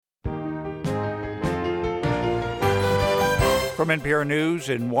From NPR News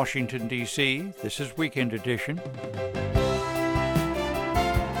in Washington, D.C., this is Weekend Edition.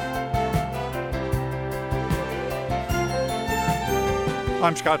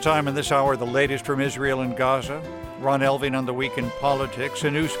 I'm Scott Simon. This hour, the latest from Israel and Gaza. Ron Elving on the week in politics,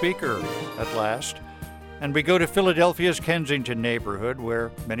 a new speaker at last. And we go to Philadelphia's Kensington neighborhood, where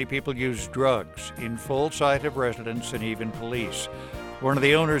many people use drugs in full sight of residents and even police. One of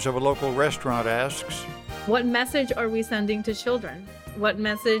the owners of a local restaurant asks, what message are we sending to children? What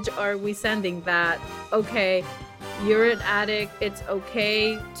message are we sending that, okay, you're an addict, it's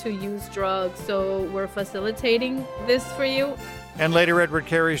okay to use drugs, so we're facilitating this for you? And later, Edward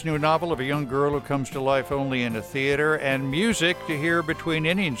Carey's new novel of a young girl who comes to life only in a theater, and music to hear between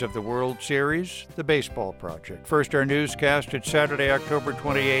innings of the World Series, The Baseball Project. First, our newscast. It's Saturday, October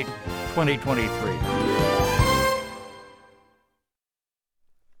 28, 2023.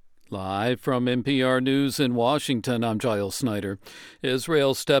 Live from NPR News in Washington, I'm Giles Snyder.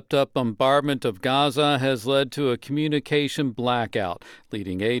 Israel's stepped-up bombardment of Gaza has led to a communication blackout,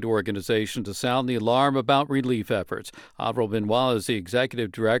 leading aid organizations to sound the alarm about relief efforts. Avril Benoit is the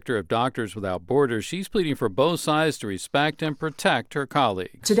executive director of Doctors Without Borders. She's pleading for both sides to respect and protect her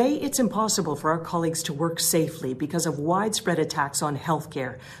colleagues. Today, it's impossible for our colleagues to work safely because of widespread attacks on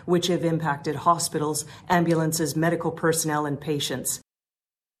healthcare, which have impacted hospitals, ambulances, medical personnel, and patients.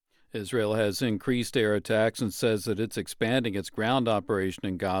 Israel has increased air attacks and says that it's expanding its ground operation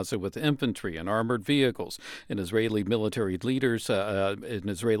in Gaza with infantry and armored vehicles. An Israeli military spokesman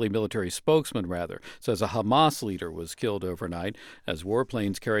says a Hamas leader was killed overnight as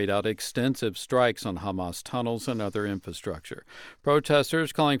warplanes carried out extensive strikes on Hamas tunnels and other infrastructure.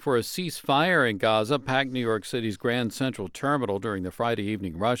 Protesters calling for a ceasefire in Gaza packed New York City's Grand Central Terminal during the Friday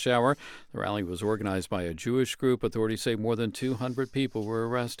evening rush hour. The rally was organized by a Jewish group. Authorities say more than 200 people were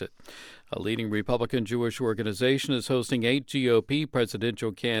arrested. A leading Republican Jewish organization is hosting 8 GOP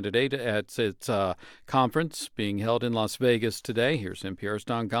presidential candidates at its conference being held in Las Vegas today. Here's NPR's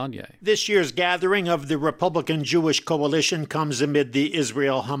Don Gagne. This year's gathering of the Republican Jewish coalition comes amid the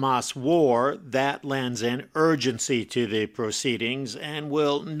Israel-Hamas war. That lends an urgency to the proceedings and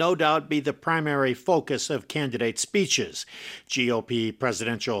will no doubt be the primary focus of candidate speeches. GOP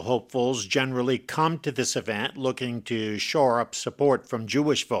presidential hopefuls generally come to this event looking to shore up support from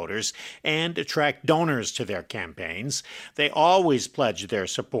Jewish voters and attract donors to their campaigns. They always pledge their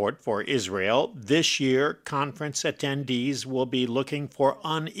support for Israel. This year, conference attendees will be looking for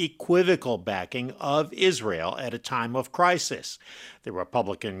unequivocal backing of Israel at a time of crisis. The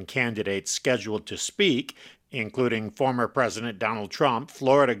Republican candidates scheduled to speak, including former President Donald Trump,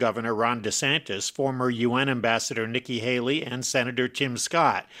 Florida Governor Ron DeSantis, former UN Ambassador Nikki Haley, and Senator Tim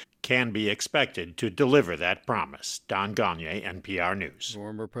Scott, can be expected to deliver that promise. Don Gagne, NPR News.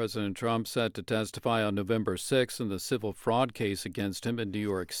 Former President Trump set to testify on November 6th in the civil fraud case against him in New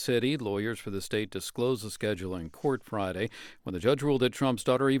York City. Lawyers for the state disclosed the schedule in court Friday when the judge ruled that Trump's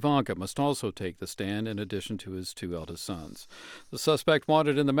daughter Ivanka must also take the stand in addition to his 2 eldest sons. The suspect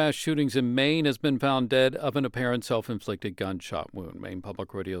wanted in the mass shootings in Maine has been found dead of an apparent self-inflicted gunshot wound. Maine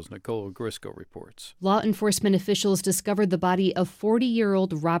Public Radio's Nicole Grisco reports. Law enforcement officials discovered the body of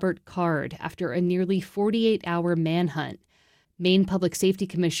 40-year-old Robert Card after a nearly 48-hour manhunt. Maine Public Safety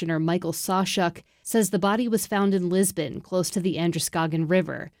Commissioner Michael Sawchuk says the body was found in Lisbon, close to the Androscoggin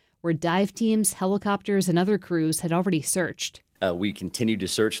River, where dive teams, helicopters, and other crews had already searched. We continue to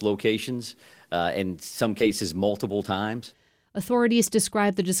search locations, in some cases multiple times. Authorities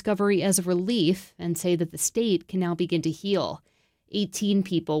describe the discovery as a relief and say that the state can now begin to heal. 18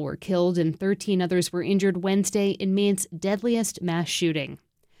 people were killed and 13 others were injured Wednesday in Maine's deadliest mass shooting.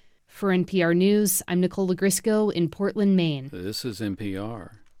 For NPR News, I'm Nicole Grisco in Portland, Maine. This is NPR.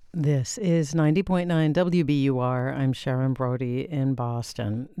 This is 90.9 WBUR. I'm Sharon Brody in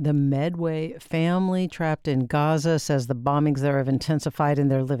Boston. The Medway family trapped in Gaza says the bombings there have intensified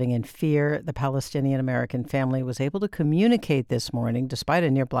and they're living in fear. The Palestinian-American family was able to communicate this morning despite a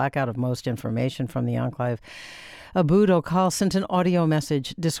near blackout of most information from the enclave. Aboud Okal sent an audio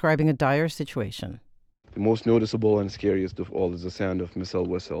message describing a dire situation. The most noticeable and scariest of all is the sound of missile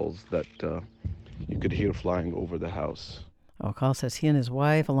whistles that you could hear flying over the house. Okal says he and his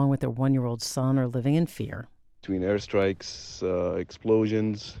wife, along with their 1-year-old son, are living in fear. Between airstrikes,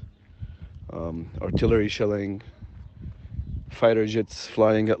 explosions, artillery shelling, fighter jets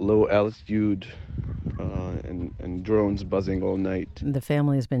flying at low altitude, and drones buzzing all night. The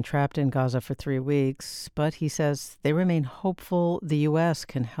family has been trapped in Gaza for 3 weeks, but he says they remain hopeful the U.S.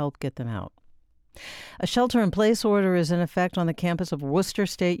 can help get them out. A shelter-in-place order is in effect on the campus of Worcester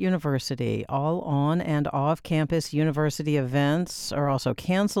State University. All on- and off-campus university events are also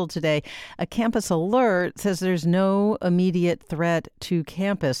canceled today. A campus alert says there's no immediate threat to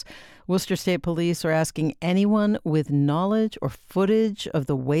campus. Worcester State Police are asking anyone with knowledge or footage of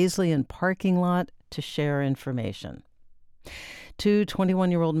the Wesleyan parking lot to share information. Two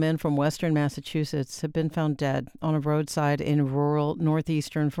 21-year-old men from western Massachusetts have been found dead on a roadside in rural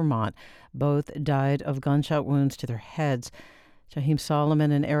northeastern Vermont. Both died of gunshot wounds to their heads. Jaheim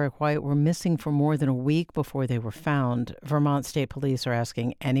Solomon and Eric White were missing for more than a week before they were found. Vermont State Police are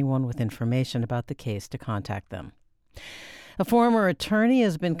asking anyone with information about the case to contact them. A former attorney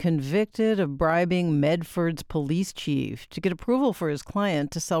has been convicted of bribing Medford's police chief to get approval for his client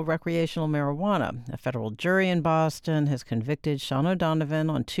to sell recreational marijuana. A federal jury in Boston has convicted Sean O'Donovan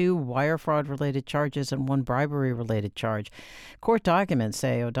on 2 wire fraud-related charges and 1 bribery-related charge. Court documents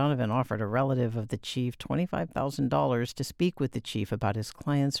say O'Donovan offered a relative of the chief $25,000 to speak with the chief about his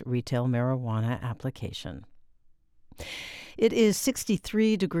client's retail marijuana application. It is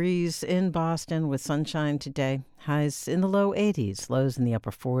 63 degrees in Boston with sunshine today. Highs in the low 80s, lows in the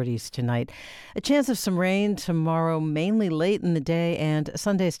upper 40s tonight. A chance of some rain tomorrow, mainly late in the day, and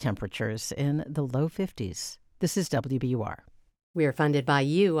Sunday's temperatures in the low 50s. This is WBUR. We're funded by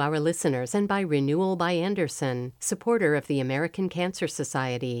you, our listeners, and by Renewal by Anderson, supporter of the American Cancer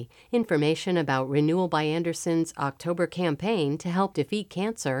Society. Information about Renewal by Anderson's October campaign to help defeat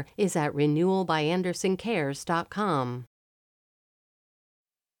cancer is at renewalbyandersoncares.com.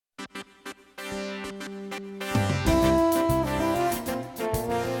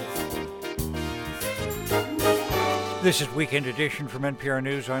 This is Weekend Edition from NPR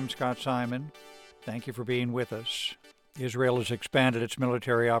News. I'm Scott Simon. Thank you for being with us. Israel has expanded its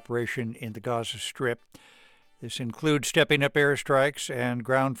military operation in the Gaza Strip. This includes stepping up airstrikes, and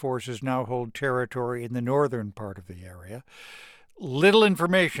ground forces now hold territory in the northern part of the area. Little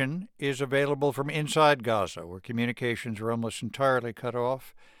information is available from inside Gaza, where communications are almost entirely cut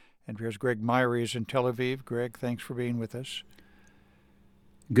off. NPR's Greg Myrie is in Tel Aviv. Greg, thanks for being with us.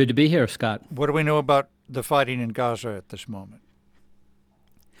 Good to be here, Scott. What do we know about the fighting in Gaza at this moment?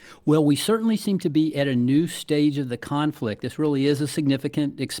 Well, we certainly seem to be at a new stage of the conflict. This really is a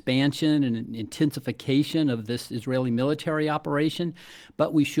significant expansion and intensification of this Israeli military operation.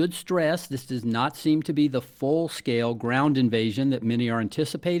 But we should stress this does not seem to be the full-scale ground invasion that many are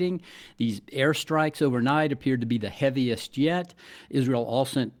anticipating. These airstrikes overnight appeared to be the heaviest yet. Israel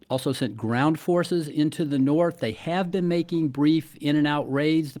also sent ground forces into the north. They have been making brief in-and-out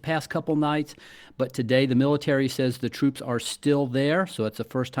raids the past couple nights. But today the military says the troops are still there, so it's the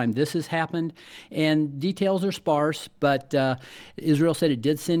first time this has happened. And details are sparse, but Israel said it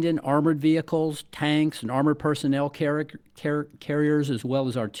did send in armored vehicles, tanks, and armored personnel carriers, as well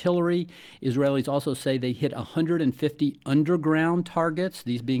as artillery. Israelis also say they hit 150 underground targets,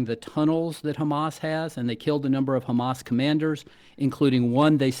 these being the tunnels that Hamas has, and they killed a number of Hamas commanders, including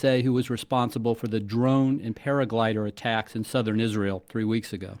one, they say, who was responsible for the drone and paraglider attacks in southern Israel 3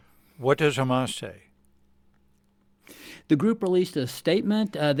 weeks ago. What does Hamas say? The group released a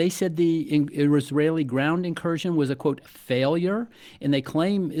statement. They said the Israeli ground incursion was a, quote, failure, and they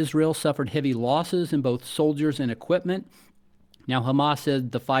claim Israel suffered heavy losses in both soldiers and equipment. Now, Hamas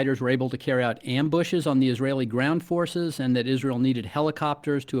said the fighters were able to carry out ambushes on the Israeli ground forces and that Israel needed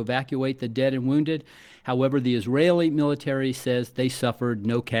helicopters to evacuate the dead and wounded. However, the Israeli military says they suffered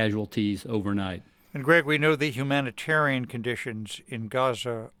no casualties overnight. And Greg, we know the humanitarian conditions in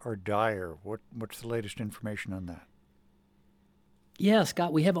Gaza are dire. What's the latest information on that? Yeah,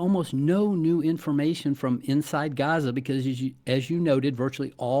 Scott, we have almost no new information from inside Gaza because, as you noted,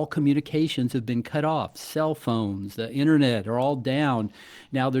 virtually all communications have been cut off. Cell phones, the internet are all down.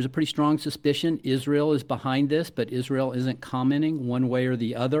 Now, there's a pretty strong suspicion Israel is behind this, but Israel isn't commenting one way or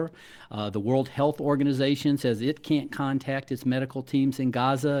the other. The World Health Organization says it can't contact its medical teams in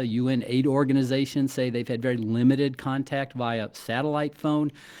Gaza. UN aid organizations say they've had very limited contact via satellite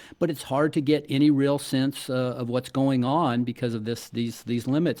phone. But it's hard to get any real sense of what's going on because of these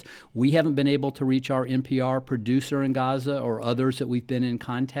limits. We haven't been able to reach our NPR producer in Gaza or others that we've been in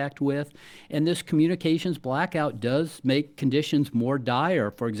contact with. And this communications blackout does make conditions more dire.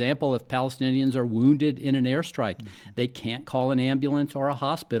 For example, if Palestinians are wounded in an airstrike, they can't call an ambulance or a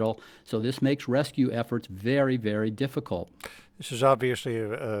hospital. So this makes rescue efforts very, very difficult. This is obviously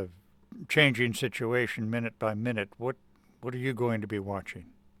a changing situation minute by minute. What are you going to be watching?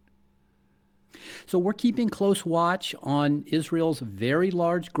 So we're keeping close watch on Israel's very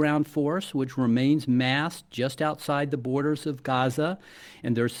large ground force, which remains massed just outside the borders of Gaza.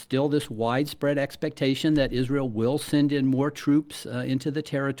 And there's still this widespread expectation that Israel will send in more troops into the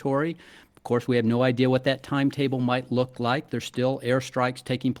territory. Of course, we have no idea what that timetable might look like. There's still airstrikes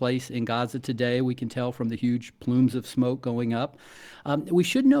taking place in Gaza today. We can tell from the huge plumes of smoke going up. We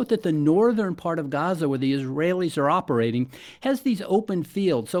should note that the northern part of Gaza, where the Israelis are operating, has these open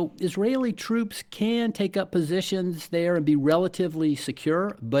fields. So Israeli troops can take up positions there and be relatively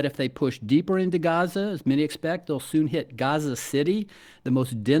secure. But if they push deeper into Gaza, as many expect, they'll soon hit Gaza City, the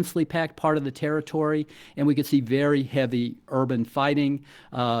most densely packed part of the territory, and we could see very heavy urban fighting.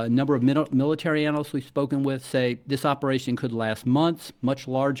 A number of military analysts we've spoken with say this operation could last months, much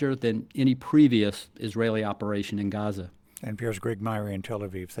larger than any previous Israeli operation in Gaza. NPR's Greg Myrie in Tel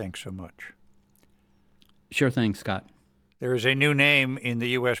Aviv, thanks so much. Sure thing, Scott. There is a new name in the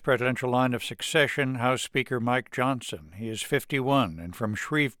U.S. presidential line of succession, House Speaker Mike Johnson. He is 51 and from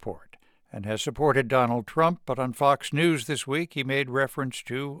Shreveport and has supported Donald Trump, but on Fox News this week he made reference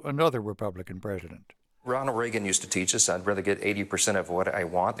to another Republican president. Ronald Reagan used to teach us I'd rather get 80% of what I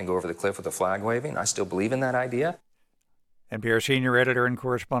want than go over the cliff with a flag waving. I still believe in that idea. NPR senior editor and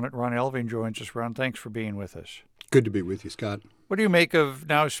correspondent Ron Elving joins us. Ron, thanks for being with us. Good to be with you, Scott. What do you make of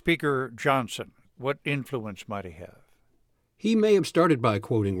now Speaker Johnson? What influence might he have? He may have started by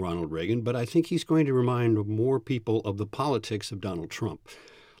quoting Ronald Reagan, but I think he's going to remind more people of the politics of Donald Trump.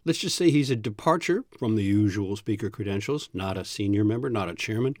 Let's just say he's a departure from the usual Speaker credentials, not a senior member, not a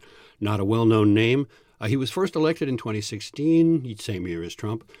chairman, not a well-known name. He was first elected in 2016, same year as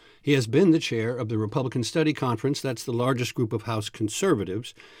Trump. He has been the chair of the Republican Study Conference. That's the largest group of House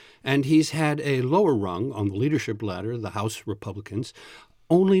conservatives. And he's had a lower rung on the leadership ladder, the House Republicans,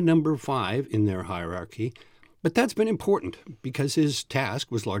 only number 5 in their hierarchy. But that's been important because his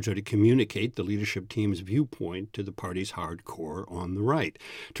task was largely to communicate the leadership team's viewpoint to the party's hardcore on the right,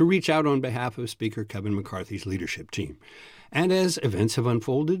 to reach out on behalf of Speaker Kevin McCarthy's leadership team. And as events have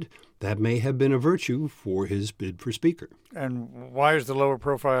unfolded, that may have been a virtue for his bid for Speaker. And why is the lower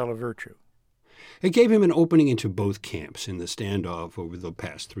profile a virtue? It gave him an opening into both camps in the standoff over the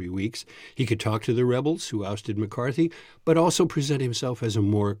past 3 weeks. He could talk to the rebels who ousted McCarthy, but also present himself as a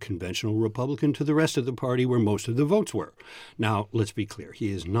more conventional Republican to the rest of the party where most of the votes were. Now, let's be clear.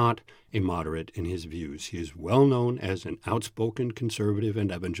 He is not a moderate in his views. He is well known as an outspoken conservative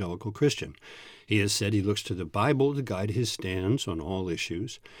and evangelical Christian. He has said he looks to the Bible to guide his stance on all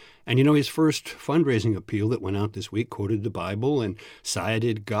issues. And his first fundraising appeal that went out this week quoted the Bible and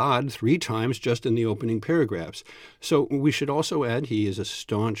cited God 3 times just in the opening paragraphs. So we should also add he is a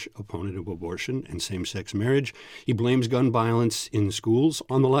staunch opponent of abortion and same-sex marriage. He blames gun violence in schools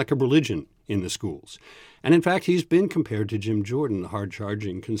on the lack of religion in the schools. And in fact, he's been compared to Jim Jordan, the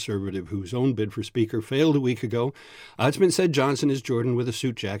hard-charging conservative whose own bid for Speaker failed a week ago. It's been said Johnson is Jordan with a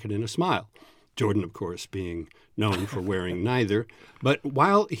suit jacket and a smile. Jordan, of course, being known for wearing neither. But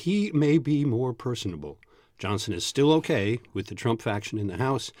while he may be more personable, Johnson is still okay with the Trump faction in the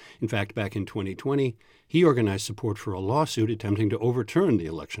House. In fact, back in 2020, he organized support for a lawsuit attempting to overturn the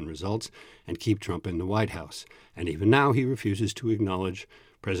election results and keep Trump in the White House. And even now, he refuses to acknowledge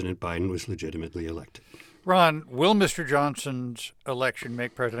President Biden was legitimately elected. Ron, will Mr. Johnson's election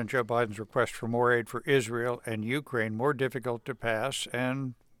make President Joe Biden's request for more aid for Israel and Ukraine more difficult to pass?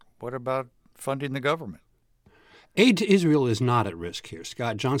 And what about funding the government? Aid to Israel is not at risk here.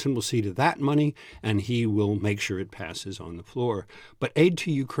 Scott Johnson will see to that money, and he will make sure it passes on the floor. But aid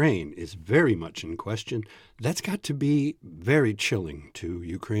to Ukraine is very much in question. That's got to be very chilling to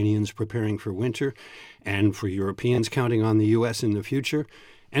Ukrainians preparing for winter and for Europeans counting on the U.S. in the future.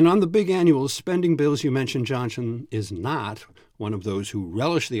 And on the big annual spending bills you mentioned, Johnson is not one of those who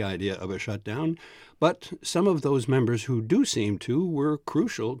relish the idea of a shutdown, but some of those members who do seem to were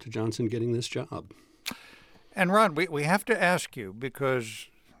crucial to Johnson getting this job. And Ron, we have to ask you, because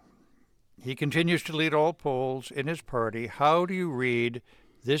he continues to lead all polls in his party, how do you read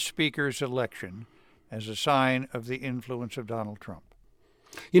this speaker's election as a sign of the influence of Donald Trump?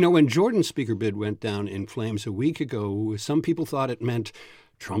 When Jordan's speaker bid went down in flames a week ago, some people thought it meant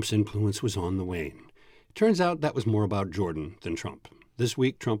Trump's influence was on the wane. It turns out that was more about Jordan than Trump. This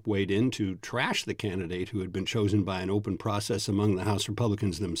week, Trump weighed in to trash the candidate who had been chosen by an open process among the House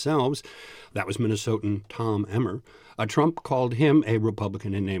Republicans themselves. That was Minnesotan Tom Emmer. Trump called him a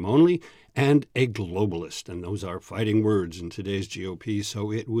Republican in name only and a globalist, and those are fighting words in today's GOP,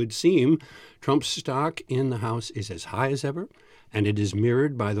 so it would seem Trump's stock in the House is as high as ever, and it is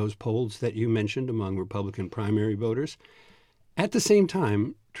mirrored by those polls that you mentioned among Republican primary voters. At the same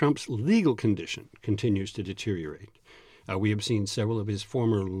time, Trump's legal condition continues to deteriorate. We have seen several of his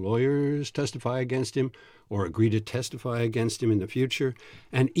former lawyers testify against him or agree to testify against him in the future.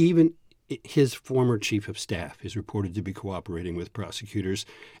 And even His former chief of staff is reported to be cooperating with prosecutors,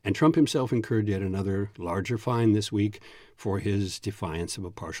 and Trump himself incurred yet another larger fine this week for his defiance of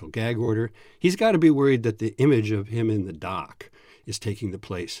a partial gag order. He's got to be worried that the image of him in the dock is taking the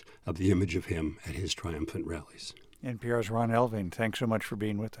place of the image of him at his triumphant rallies. NPR's Ron Elving, thanks so much for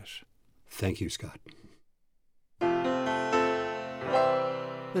being with us. Thank you, Scott.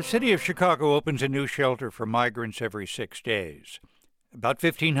 The city of Chicago opens a new shelter for migrants every 6 days. About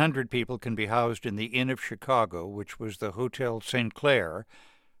 1,500 people can be housed in the Inn of Chicago, which was the Hotel St. Clair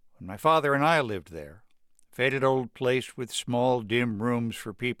when my father and I lived there. Faded old place with small, dim rooms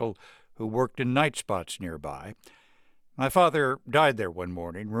for people who worked in night spots nearby. My father died there one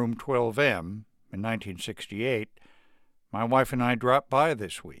morning, room 12M, in 1968. My wife and I dropped by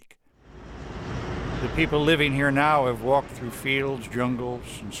this week. The people living here now have walked through fields,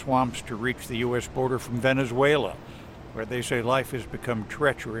 jungles, and swamps to reach the U.S. border from Venezuela, where they say life has become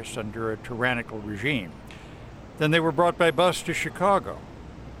treacherous under a tyrannical regime. Then they were brought by bus to Chicago.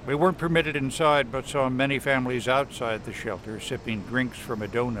 We weren't permitted inside, but saw many families outside the shelter sipping drinks from a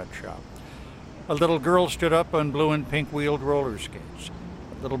donut shop. A little girl stood up on blue and pink wheeled roller skates.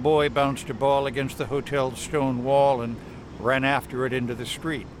 A little boy bounced a ball against the hotel's stone wall and ran after it into the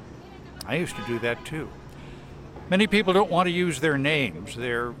street. I used to do that too. Many people don't want to use their names.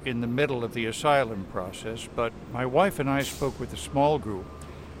 They're in the middle of the asylum process, but my wife and I spoke with a small group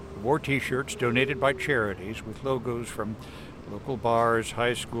who wore T-shirts donated by charities with logos from local bars,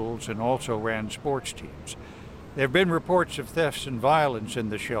 high schools, and also ran sports teams. There have been reports of thefts and violence in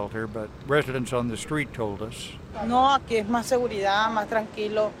the shelter, but residents on the street told us, No, aquí es más seguridad, más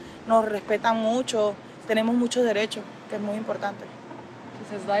tranquilo, nos respetan mucho, tenemos muchos derechos, que es muy importante. He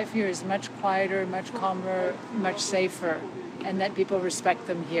says life here is much quieter, much calmer, much safer, and that people respect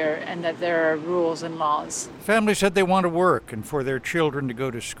them here and that there are rules and laws. Families said they want to work and for their children to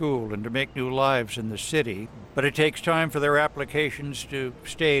go to school and to make new lives in the city, but it takes time for their applications to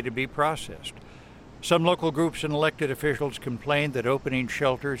stay to be processed. Some local groups and elected officials complained that opening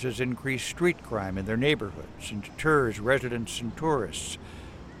shelters has increased street crime in their neighborhoods and deters residents and tourists.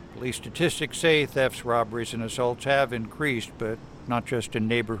 Police statistics say thefts, robberies, and assaults have increased, but not just in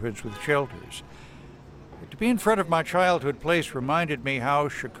neighborhoods with shelters. But to be in front of my childhood place reminded me how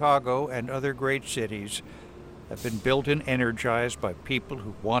Chicago and other great cities have been built and energized by people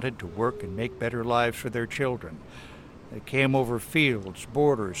who wanted to work and make better lives for their children. They came over fields,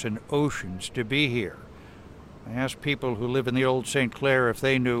 borders, and oceans to be here. I asked people who live in the old St. Clair if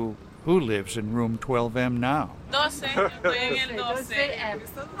they knew who lives in room 12M now. 12, yo estoy en el 12.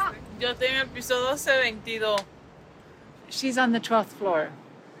 Yo estoy en el piso 1222. She's on the 12th floor.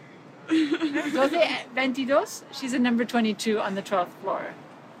 22, she's in number 22 on the 12th floor.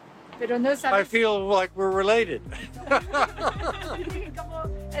 Pero no sabes... I feel like we're related. Como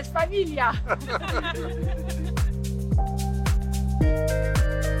es familia.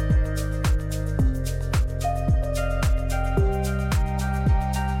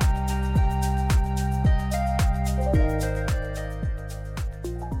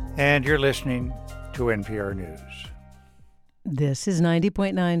 And you're listening to NPR News. This is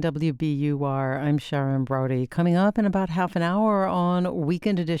 90.9 WBUR. I'm Sharon Brody. Coming up in about half an hour on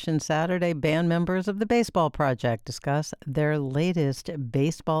Weekend Edition Saturday, band members of the Baseball Project discuss their latest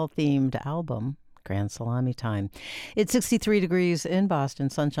baseball-themed album, Grand Salami Time. It's 63 degrees in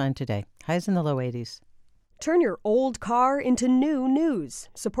Boston, sunshine today. Highs in the low 80s. Turn your old car into new news.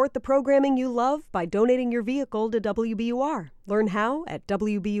 Support the programming you love by donating your vehicle to WBUR. Learn how at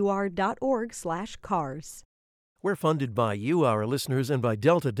wbur.org/cars. We're funded by you, our listeners, and by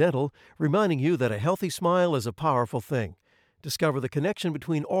Delta Dental, reminding you that a healthy smile is a powerful thing. Discover the connection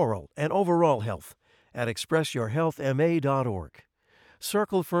between oral and overall health at expressyourhealthma.org.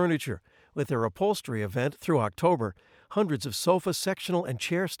 Circle Furniture, with their upholstery event through October, hundreds of sofa, sectional, and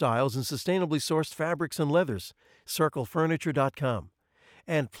chair styles in sustainably sourced fabrics and leathers. CircleFurniture.com.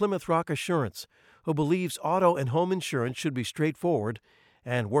 And Plymouth Rock Assurance, who believes auto and home insurance should be straightforward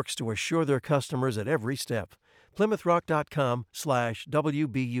and works to assure their customers at every step.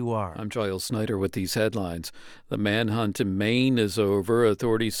 PlymouthRock.com/WBUR. I'm Joel Snyder with these headlines. The manhunt in Maine is over.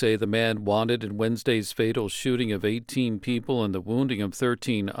 Authorities say the man wanted in Wednesday's fatal shooting of 18 people and the wounding of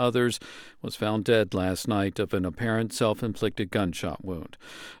 13 others was found dead last night of an apparent self-inflicted gunshot wound.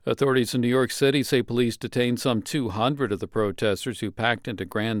 Authorities in New York City say police detained some 200 of the protesters who packed into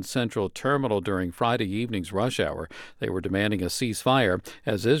Grand Central Terminal during Friday evening's rush hour. They were demanding a ceasefire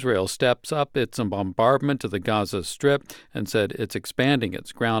as Israel steps up its bombardment of the Gaza Gaza Strip and said it's expanding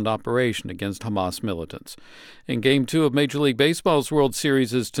its ground operation against Hamas militants. In Game 2 of Major League Baseball's World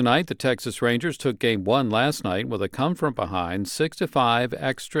Series is tonight. The Texas Rangers took Game 1 last night with a come-from-behind 6-5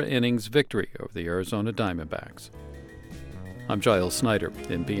 extra innings victory over the Arizona Diamondbacks. I'm Giles Snyder,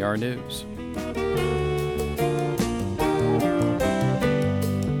 NPR News.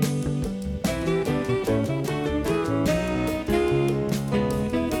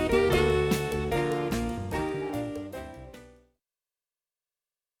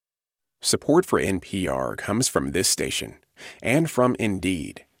 Support for NPR comes from this station and from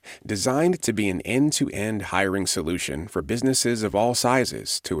Indeed, designed to be an end-to-end hiring solution for businesses of all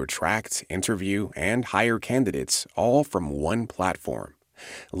sizes to attract, interview, and hire candidates all from one platform.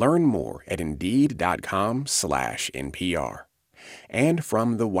 Learn more at Indeed.com/NPR. And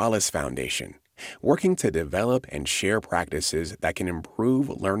from the Wallace Foundation, working to develop and share practices that can improve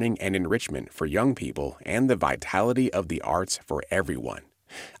learning and enrichment for young people and the vitality of the arts for everyone.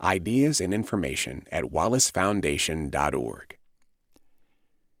 Ideas and information at wallacefoundation.org.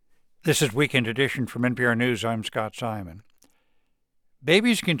 This is Weekend Edition from NPR News. I'm Scott Simon.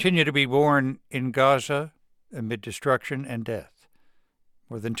 Babies continue to be born in Gaza amid destruction and death.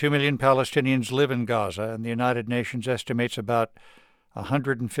 More than 2 million Palestinians live in Gaza, and the United Nations estimates about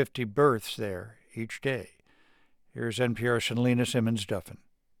 150 births there each day. Here's NPR's Selena Simmons-Duffin.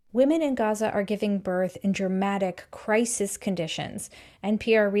 Women in Gaza are giving birth in dramatic crisis conditions.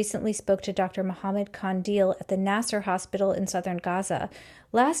 NPR recently spoke to Dr. Mohammed Kandil at the Nasser Hospital in southern Gaza.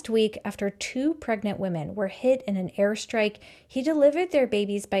 Last week, after 2 pregnant women were hit in an airstrike, he delivered their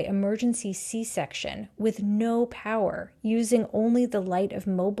babies by emergency C-section with no power, using only the light of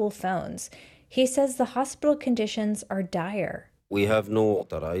mobile phones. He says the hospital conditions are dire. We have no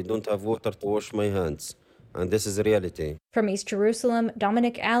water. I don't have water to wash my hands. And this is reality. From East Jerusalem,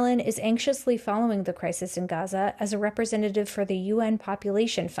 Dominic Allen is anxiously following the crisis in Gaza as a representative for the UN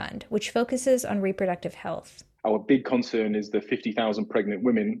Population Fund, which focuses on reproductive health. Our big concern is the 50,000 pregnant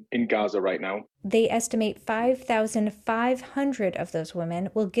women in Gaza right now. They estimate 5,500 of those women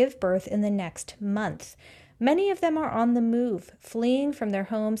will give birth in the next month. Many of them are on the move, fleeing from their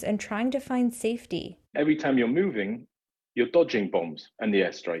homes and trying to find safety. Every time you're moving, you're dodging bombs and the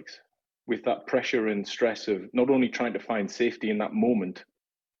airstrikes, with that pressure and stress of not only trying to find safety in that moment,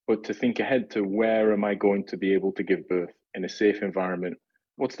 but to think ahead to where am I going to be able to give birth in a safe environment?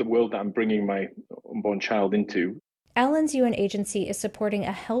 What's the world that I'm bringing my unborn child into? Allen's UN agency is supporting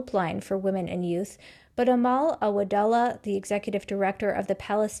a helpline for women and youth, but Amal Awadallah, the executive director of the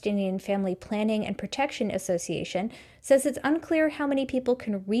Palestinian Family Planning and Protection Association, says it's unclear how many people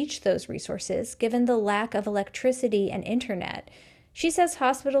can reach those resources given the lack of electricity and internet. She says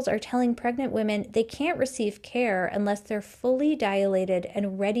hospitals are telling pregnant women they can't receive care unless they're fully dilated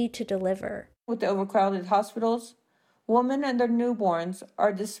and ready to deliver. With the overcrowded hospitals, women and their newborns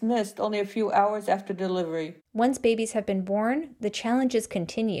are dismissed only a few hours after delivery. Once babies have been born, the challenges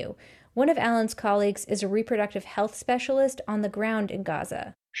continue. One of Allen's colleagues is a reproductive health specialist on the ground in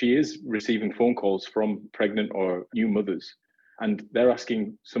Gaza. She is receiving phone calls from pregnant or new mothers, and they're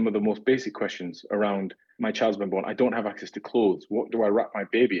asking some of the most basic questions around, my child's been born, I don't have access to clothes, what do I wrap my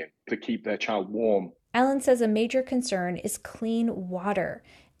baby in to keep their child warm? Allen says a major concern is clean water.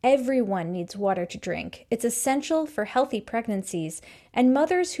 Everyone needs water to drink. It's essential for healthy pregnancies, and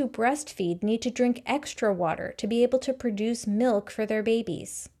mothers who breastfeed need to drink extra water to be able to produce milk for their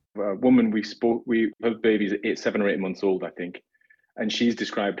babies. A woman her baby's 7 or 8 months old, I think, and she's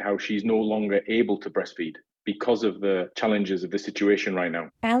described how she's no longer able to breastfeed because of the challenges of the situation right now.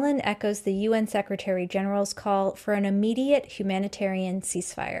 Allen echoes the UN Secretary General's call for an immediate humanitarian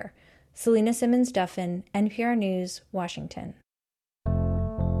ceasefire. Selena Simmons-Duffin, NPR News, Washington.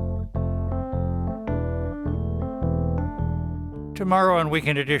 Tomorrow on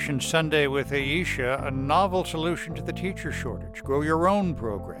Weekend Edition Sunday with Aisha, a novel solution to the teacher shortage. Grow your own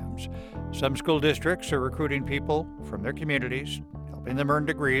programs. Some school districts are recruiting people from their communities, helping them earn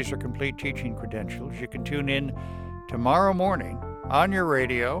degrees or complete teaching credentials. You can tune in tomorrow morning on your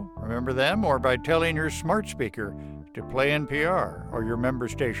radio, remember them, or by telling your smart speaker to play NPR or your member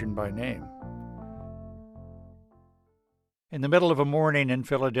station by name. In the middle of a morning in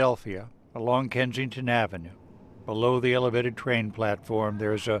Philadelphia, along Kensington Avenue, below the elevated train platform,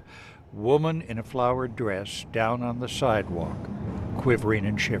 there's a woman in a flowered dress down on the sidewalk, quivering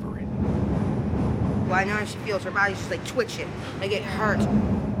and shivering. Well, I know how she feels. Her body's just like twitching, like it hurts.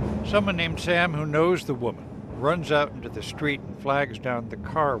 Someone named Sam, who knows the woman, runs out into the street and flags down the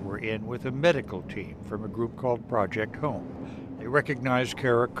car we're in with a medical team from a group called Project Home. They recognize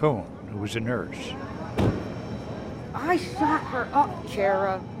Kara Cohn, who was a nurse. I shot her up,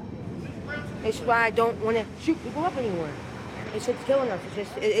 Kara. It's why I don't want to shoot people up anymore. It's just killing us.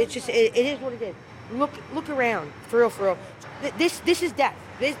 It is what it is. Look around, for real, for real. This is death.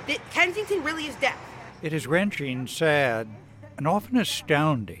 Kensington really is death. It is wrenching, sad, and often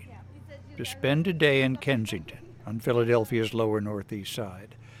astounding to spend a day in Kensington on Philadelphia's lower northeast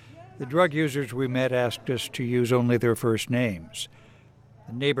side. The drug users we met asked us to use only their first names.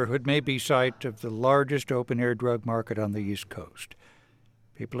 The neighborhood may be site of the largest open-air drug market on the East Coast.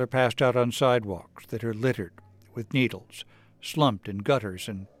 People are passed out on sidewalks that are littered with needles, slumped in gutters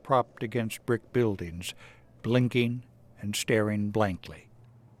and propped against brick buildings, blinking and staring blankly.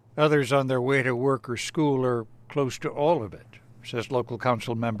 Others on their way to work or school are close to all of it, says local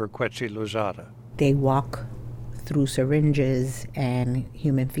council member Quetzi Lozada. They walk through syringes and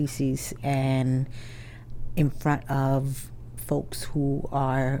human feces and in front of folks who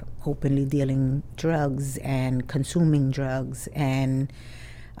are openly dealing drugs and consuming drugs and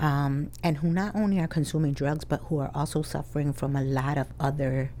who not only are consuming drugs but who are also suffering from a lot of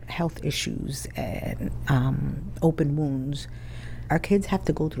other health issues and open wounds. Our kids have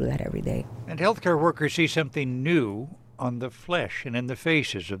to go through that every day. And healthcare workers see something new on the flesh and in the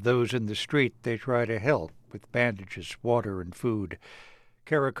faces of those in the street they try to help with bandages, water, and food.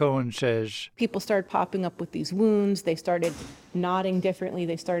 Kara Cohen says, people started popping up with these wounds. They started nodding differently.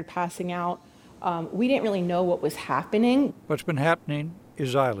 They started passing out. We didn't really know what was happening. What's been happening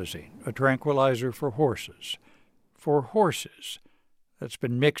is xylazine, a tranquilizer for horses. For horses, that's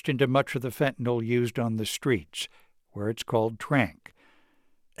been mixed into much of the fentanyl used on the streets, where it's called tranq.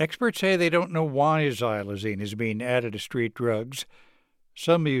 Experts say they don't know why xylazine is being added to street drugs.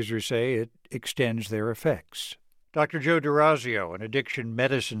 Some users say it extends their effects. Dr. Joe DeRazio, an addiction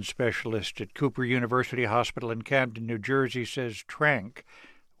medicine specialist at Cooper University Hospital in Camden, New Jersey, says tranq,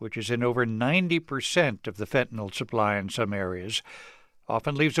 which is in over 90% of the fentanyl supply in some areas,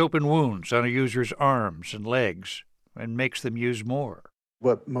 often leaves open wounds on a user's arms and legs and makes them use more.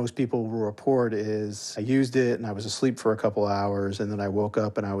 What most people will report is I used it and I was asleep for a couple hours and then I woke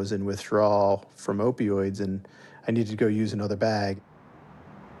up and I was in withdrawal from opioids and I needed to go use another bag.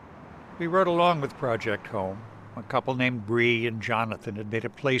 We rode along with Project Home. A couple named Bree and Jonathan had made a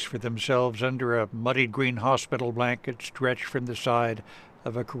place for themselves under a muddied green hospital blanket stretched from the side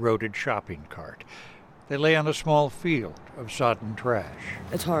of a corroded shopping cart. They lay on a small field of sodden trash.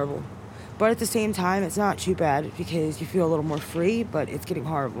 It's horrible. But at the same time, it's not too bad because you feel a little more free, but it's getting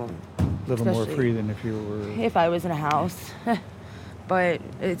horrible. A little more free than if you were... If I was in a house. But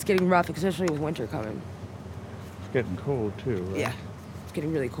it's getting rough, especially with winter coming. It's getting cold, too, right? Yeah, it's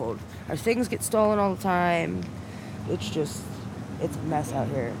getting really cold. Our things get stolen all the time. It's a mess out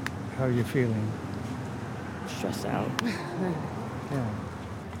here. How are you feeling? Stressed out. Yeah.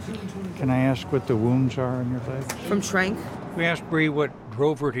 Can I ask what the wounds are on your legs? From tranq. We asked Bree what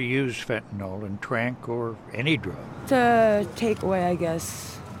drove her to use fentanyl and tranq or any drug. To take away, I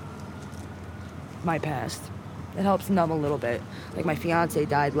guess, my past. It helps numb a little bit. Like my fiance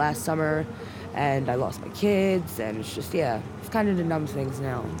died last summer and I lost my kids and it's just, it's kind of to numb things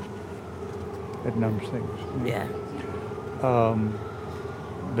now. It numbs things? Yeah.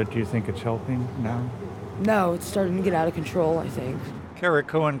 But do you think it's helping now? No, it's starting to get out of control, I think. Kara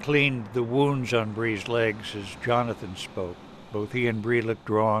Cohen cleaned the wounds on Bree's legs as Jonathan spoke. Both he and Bree looked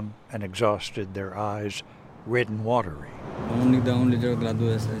drawn and exhausted, their eyes red and watery. The only drug I do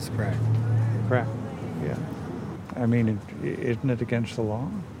is crack. Crack, yeah. I mean, isn't it against the law?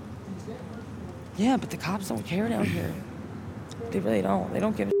 Yeah, but the cops don't care down here. They really don't. They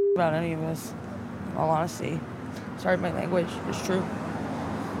don't give a about any of us, in all honesty. Sorry my language, it's true.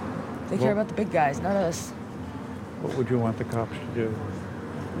 They care about the big guys, not us. What would you want the cops to do?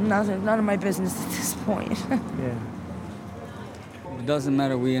 Nothing, none of my business at this point. Yeah. It doesn't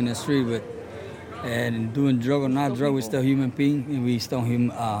matter we in the street, but and doing drug or not drug, we're still human beings and we still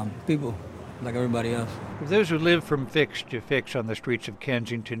human people like everybody else. Those who live from fix to fix on the streets of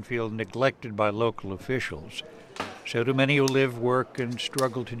Kensington feel neglected by local officials. So do many who live, work, and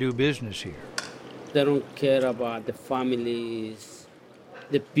struggle to do business here. They don't care about the families,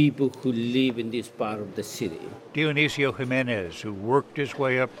 the people who live in this part of the city. Dionisio Jimenez, who worked his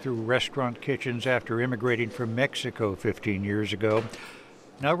way up through restaurant kitchens after immigrating from Mexico 15 years ago,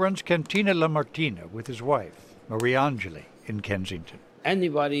 now runs Cantina La Martina with his wife, Maria Angeli, in Kensington.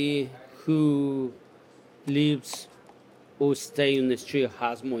 Anybody who lives or stay on the street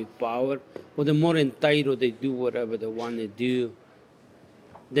has more power, or the more entitled they do whatever they want to do,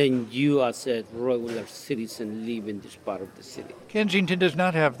 than you as a regular citizen live in this part of the city. Kensington does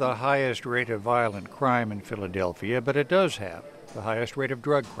not have the highest rate of violent crime in Philadelphia, but it does have the highest rate of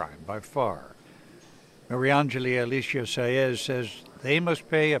drug crime by far. Mariangeli Alicia Saez says they must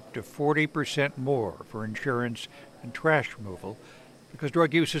pay up to 40% more for insurance and trash removal because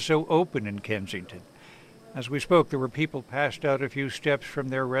drug use is so open in Kensington. As we spoke, there were people passed out a few steps from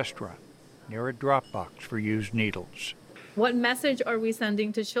their restaurant near a drop box for used needles. What message are we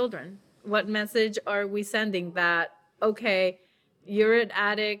sending to children? What message are we sending that, okay, you're an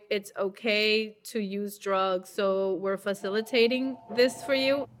addict, it's okay to use drugs, so we're facilitating this for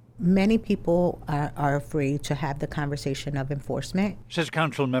you? Many people are afraid to have the conversation of enforcement. Says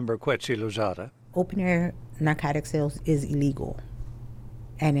Council Member Quetzi Lozada. Open-air narcotic sales is illegal.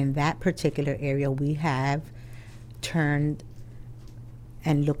 And in that particular area, we have turned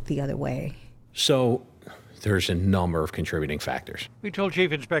and looked the other way. So there's a number of contributing factors. We told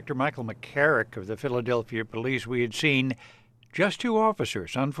Chief Inspector Michael McCarrick of the Philadelphia Police we had seen just 2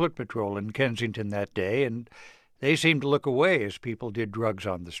 officers on foot patrol in Kensington that day, and they seemed to look away as people did drugs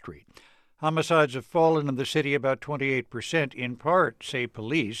on the street. Homicides have fallen in the city about 28%, in part, say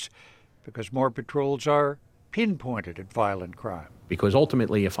police, because more patrols are pinpointed at violent crime. Because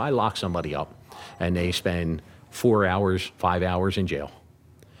ultimately, if I lock somebody up and they spend 4 hours, 5 hours in jail,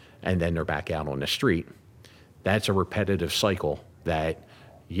 and then they're back out on the street, that's a repetitive cycle that,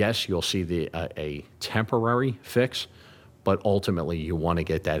 yes, you'll see a temporary fix, but ultimately you want to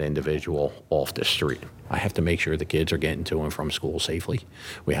get that individual off the street. I have to make sure the kids are getting to and from school safely.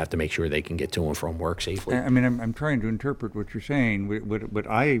 We have to make sure they can get to and from work safely. I mean, I'm trying to interpret what you're saying. What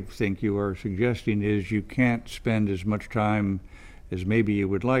I think you are suggesting is you can't spend as much time as maybe you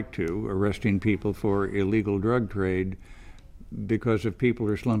would like to arresting people for illegal drug trade, because if people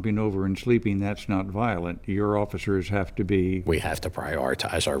are slumping over and sleeping, that's not violent. Your officers have to be... We have to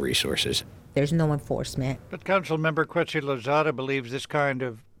prioritize our resources. There's no enforcement. But Councilmember Quetzi Lozada believes this kind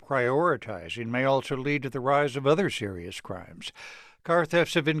of prioritizing may also lead to the rise of other serious crimes. Car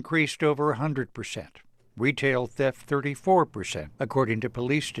thefts have increased over 100%. Retail theft 34%, according to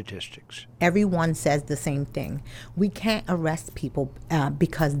police statistics. Everyone says the same thing. We can't arrest people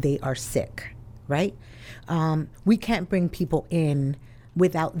because they are sick, right? We can't bring people in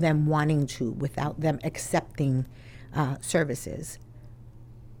without them wanting to, without them accepting services.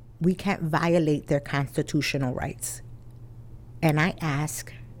 We can't violate their constitutional rights. And I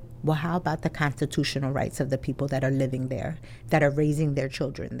ask, well, how about the constitutional rights of the people that are living there, that are raising their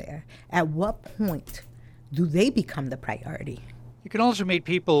children there? At what point do they become the priority? You can also meet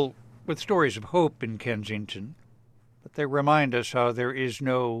people with stories of hope in Kensington, but they remind us how there is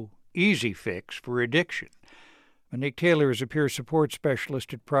no easy fix for addiction. Monique Taylor is a peer support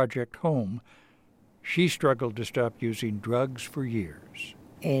specialist at Project Home. She struggled to stop using drugs for years.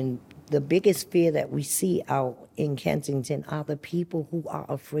 And the biggest fear that we see out in Kensington are the people who are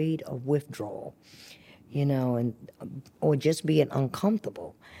afraid of withdrawal, and or just being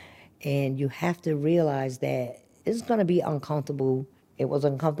uncomfortable. And you have to realize that it's going to be uncomfortable. It was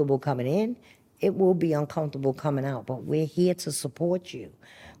uncomfortable coming in. It will be uncomfortable coming out, but we're here to support you.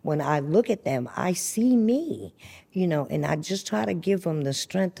 When I look at them, I see me, and I just try to give them the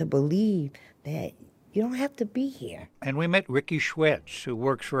strength to believe that you don't have to be here. And we met Ricky Schwetz, who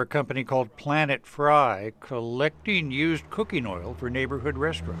works for a company called Planet Fry, collecting used cooking oil for neighborhood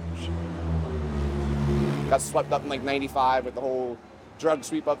restaurants. Got swept up in like 95 with the whole drug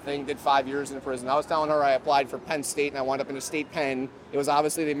sweep-up thing, did 5 years in prison. I was telling her I applied for Penn State and I wound up in a state pen. It was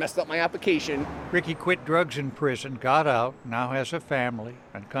obviously they messed up my application. Ricky quit drugs in prison, got out, now has a family,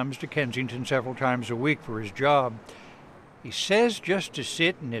 and comes to Kensington several times a week for his job. He says just to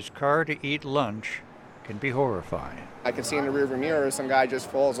sit in his car to eat lunch can be horrifying. I can see in the rearview mirror some guy just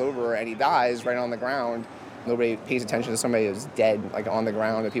falls over and he dies right on the ground. Nobody pays attention to somebody who's dead, like on the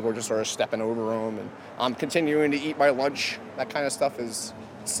ground, and people are just sort of stepping over him. And I'm continuing to eat my lunch. That kind of stuff is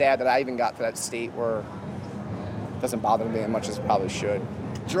sad that I even got to that state where it doesn't bother me as much as it probably should.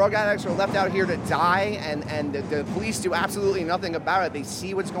 Drug addicts are left out here to die, and the police do absolutely nothing about it. They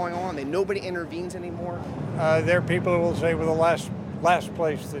see what's going on. Nobody intervenes anymore. There are people who will say, well, the last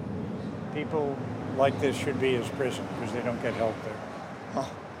place that people like this should be is prison because they don't get help there. Huh.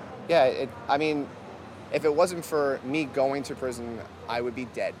 Yeah, if it wasn't for me going to prison, I would be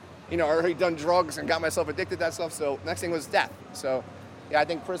dead. I already done drugs and got myself addicted to that stuff, so next thing was death. So, yeah, I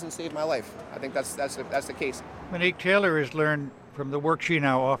think prison saved my life. I think that's the case. Monique Taylor has learned from the work she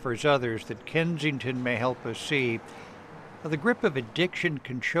now offers others that Kensington may help us see how the grip of addiction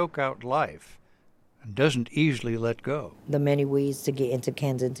can choke out life and doesn't easily let go. The many ways to get into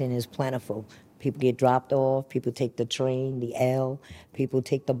Kensington is plentiful. People get dropped off, people take the train, the L, people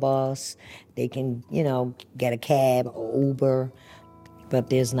take the bus, they can, get a cab or Uber, but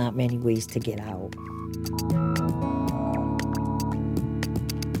there's not many ways to get out.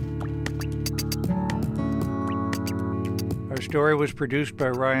 Our The story was produced by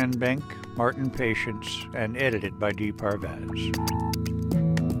Ryan Benk, Martin Patience, and edited by Dee Parvaz.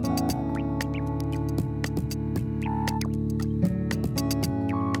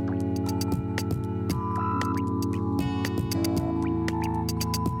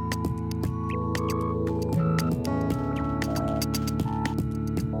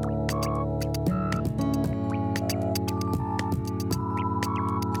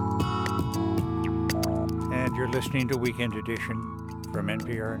 You're listening to Weekend Edition from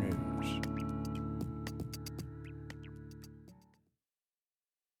NPR News.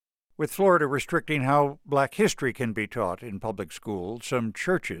 With Florida restricting how Black history can be taught in public schools, some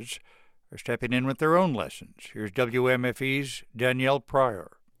churches are stepping in with their own lessons. Here's WMFE's Danielle Pryor.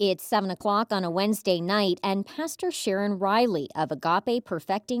 It's 7 o'clock on a Wednesday night, and Pastor Sharon Riley of Agape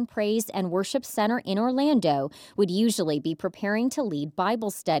Perfecting Praise and Worship Center in Orlando would usually be preparing to lead Bible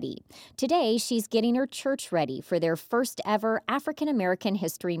study. Today, she's getting her church ready for their first ever African American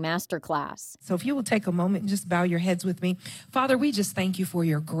History Masterclass. So if you will take a moment and just bow your heads with me. Father, we just thank you for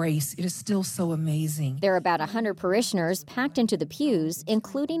your grace. It is still so amazing. There are about 100 parishioners packed into the pews,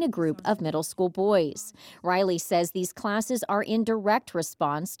 including a group of middle school boys. Riley says these classes are in direct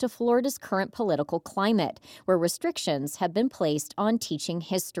response to Florida's current political climate, where restrictions have been placed on teaching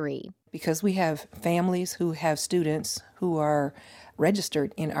history. Because we have families who have students who are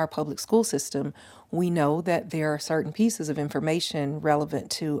registered in our public school system, we know that there are certain pieces of information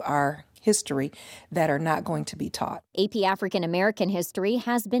relevant to our history that are not going to be taught. AP African American history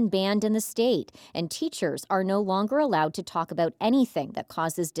has been banned in the state, and teachers are no longer allowed to talk about anything that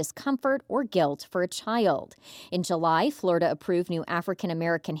causes discomfort or guilt for a child. In July, Florida approved new African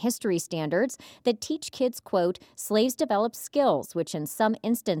American history standards that teach kids, quote, slaves develop skills which in some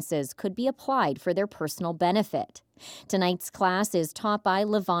instances could be applied for their personal benefit. Tonight's class is taught by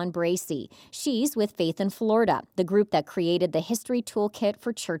LaVon Bracey. She's with Faith in Florida, the group that created the History Toolkit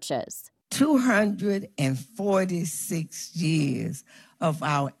for churches. 246 years of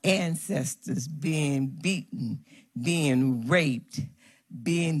our ancestors being beaten, being raped,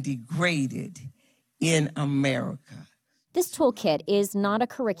 being degraded in America. This toolkit is not a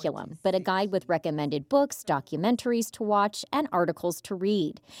curriculum, but a guide with recommended books, documentaries to watch, and articles to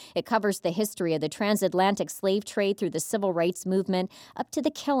read. It covers the history of the transatlantic slave trade through the civil rights movement up to the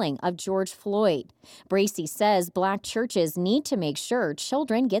killing of George Floyd. Bracey says Black churches need to make sure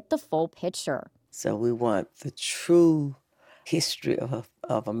children get the full picture. So we want the true history of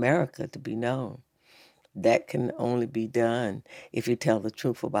America to be known. That can only be done if you tell the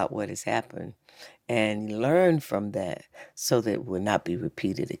truth about what has happened and learn from that so that it will not be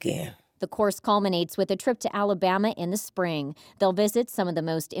repeated again. The course culminates with a trip to Alabama in the spring. They'll visit some of the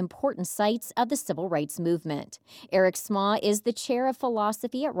most important sites of the civil rights movement. Eric Smaw is the chair of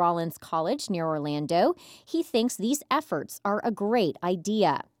philosophy at Rollins College near Orlando. He thinks these efforts are a great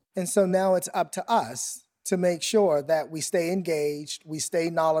idea. And so now it's up to us to make sure that we stay engaged, we stay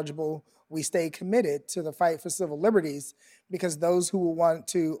knowledgeable, we stay committed to the fight for civil liberties, because those who will want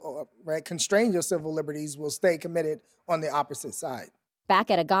to constrain your civil liberties will stay committed on the opposite side. Back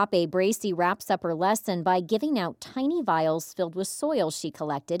at Agape, Bracey wraps up her lesson by giving out tiny vials filled with soil she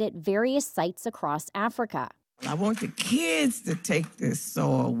collected at various sites across Africa. I want the kids to take this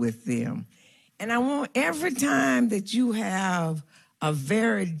soil with them. And I want every time that you have a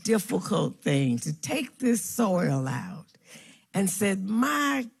very difficult thing to take this soil out and said,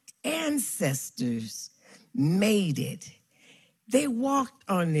 my ancestors made it. They walked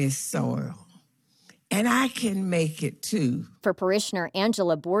on this soil, and I can make it too. For parishioner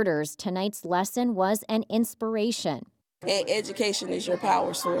Angela Borders, tonight's lesson was an inspiration. And education is your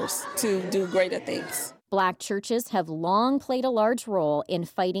power source to do greater things. Black churches have long played a large role in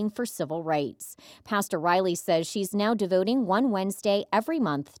fighting for civil rights. Pastor Riley says she's now devoting one Wednesday every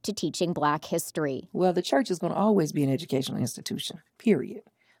month to teaching Black history. Well, the church is going to always be an educational institution, period.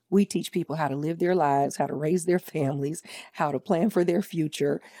 We teach people how to live their lives, how to raise their families, how to plan for their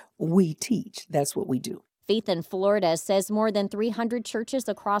future. We teach. That's what we do. Faith in Florida says more than 300 churches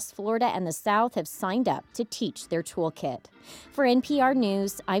across Florida and the South have signed up to teach their toolkit. For NPR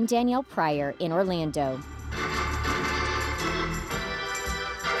News, I'm Danielle Pryor in Orlando.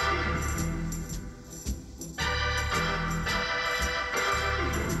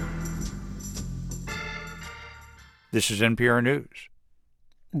 This is NPR News.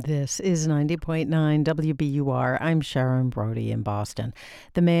 This is 90.9 WBUR. I'm Sharon Brody in Boston.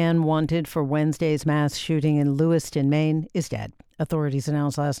 The man wanted for Wednesday's mass shooting in Lewiston, Maine, is dead. Authorities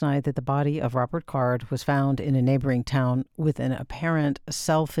announced last night that the body of Robert Card was found in a neighboring town with an apparent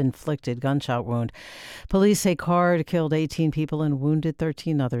self-inflicted gunshot wound. Police say Card killed 18 people and wounded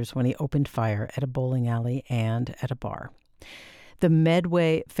 13 others when he opened fire at a bowling alley and at a bar. The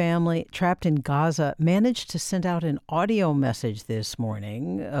Medway family trapped in Gaza managed to send out an audio message this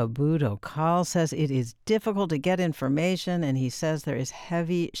morning. Aboud Okal says it is difficult to get information, and he says there is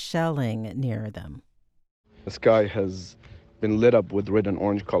heavy shelling near them. The sky has been lit up with red and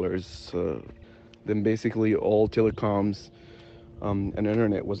orange colors. Then basically all telecoms and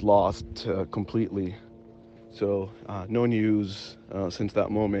internet was lost completely. So no news since that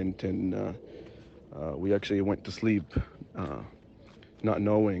moment, and we actually went to sleep not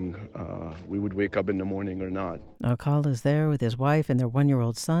knowing we would wake up in the morning or not. Okal is there with his wife and their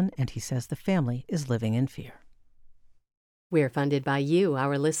 1-year-old son, and he says the family is living in fear. We're funded by you,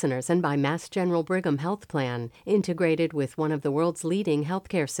 our listeners, and by Mass General Brigham Health Plan, integrated with one of the world's leading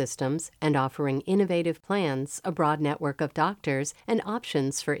healthcare systems and offering innovative plans, a broad network of doctors, and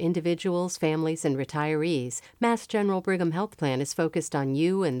options for individuals, families, and retirees. Mass General Brigham Health Plan is focused on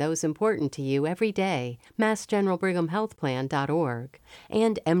you and those important to you every day. MassGeneralBrighamHealthPlan.org.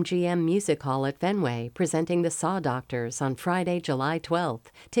 And MGM Music Hall at Fenway, presenting the Saw Doctors on Friday, July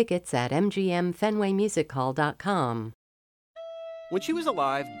 12th. Tickets at mgmfenwaymusichall.com. When she was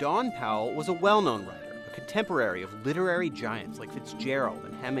alive, Dawn Powell was a well-known writer, a contemporary of literary giants like Fitzgerald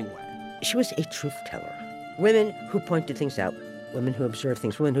and Hemingway. She was a truth teller. Women who pointed things out, women who observed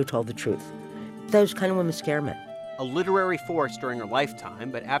things, women who told the truth. Those kind of women scare men. A literary force during her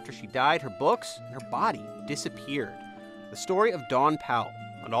lifetime, but after she died, her books and her body disappeared. The story of Dawn Powell,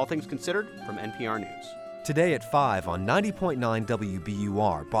 on All Things Considered, from NPR News. Today at 5 on 90.9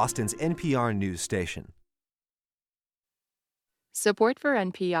 WBUR, Boston's NPR news station. Support for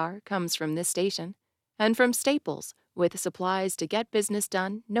NPR comes from this station and from Staples, with supplies to get business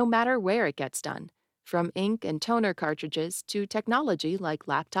done no matter where it gets done, from ink and toner cartridges to technology like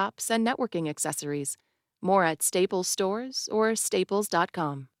laptops and networking accessories. More at Staples stores or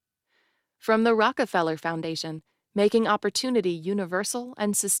staples.com. From the Rockefeller Foundation, making opportunity universal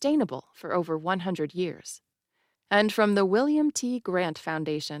and sustainable for over 100 years. And from the William T. Grant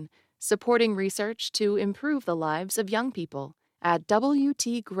Foundation, supporting research to improve the lives of young people at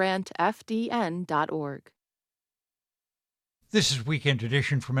wtgrantfdn.org. This is Weekend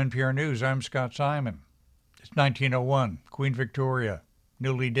Edition from NPR News. I'm Scott Simon. It's 1901, Queen Victoria,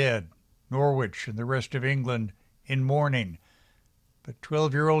 newly dead, Norwich and the rest of England in mourning. But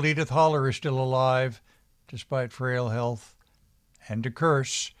 12-year-old Edith Haller is still alive, despite frail health, and a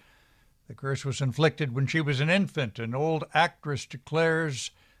curse. The curse was inflicted when she was an infant. An old actress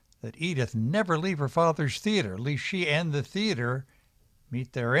declares that Edith never leave her father's theater. At least she and the theater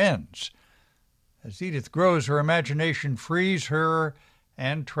meet their ends. As Edith grows, her imagination frees her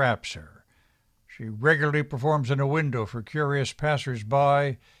and traps her. She regularly performs in a window for curious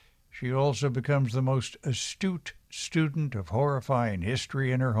passers-by. She also becomes the most astute student of horrifying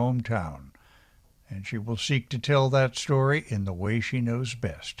history in her hometown. And she will seek to tell that story in the way she knows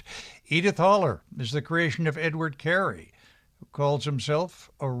best. Edith Haller is the creation of Edward Carey, who calls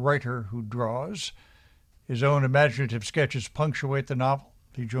himself a writer who draws. His own imaginative sketches punctuate the novel.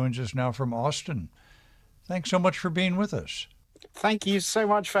 He joins us now from Austin. Thanks so much for being with us. Thank you so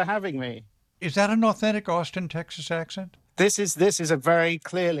much for having me. Is that an authentic Austin, Texas accent? This is a very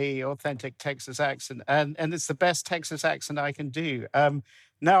clearly authentic Texas accent, and it's the best Texas accent I can do.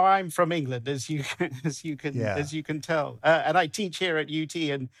 Now I'm from England, as you can tell, and I teach here at UT,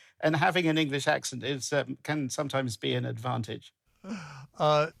 and having an English accent can sometimes be an advantage.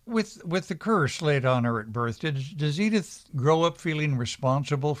 With the curse laid on her at birth, does Edith grow up feeling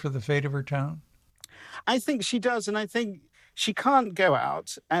responsible for the fate of her town? I think she does, and I think she can't go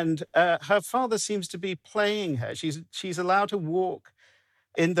out, and her father seems to be playing her. She's allowed to walk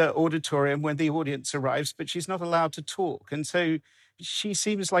in the auditorium when the audience arrives, but she's not allowed to talk, and so she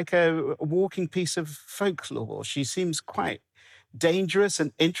seems like a walking piece of folklore. She seems quite dangerous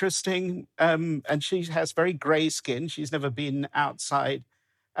and interesting, and she has very grey skin. She's never been outside.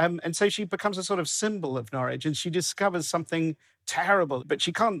 And so she becomes a sort of symbol of Norwich, and she discovers something terrible, but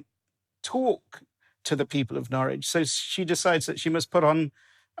she can't talk to the people of Norwich. So she decides that she must put on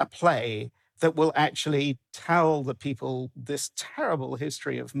a play that will actually tell the people this terrible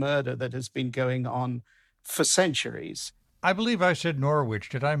history of murder that has been going on for centuries. I believe I said Norwich.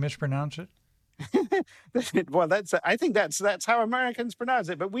 Did I mispronounce it? Well, I think that's how Americans pronounce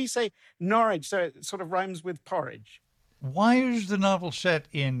it, but we say Norwich, so it sort of rhymes with porridge. Why is the novel set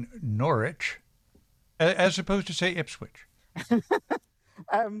in Norwich as opposed to, say, Ipswich?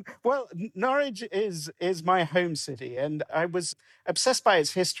 Well, Norwich is my home city, and I was obsessed by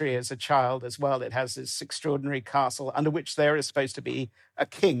its history as a child as well. It has this extraordinary castle under which there is supposed to be a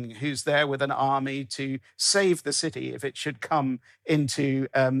king who's there with an army to save the city if it should come into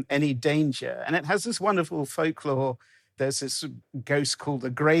any danger. And it has this wonderful folklore there's this ghost called the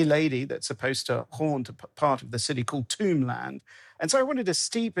Grey Lady that's supposed to haunt a part of the city called Tombland. And so I wanted to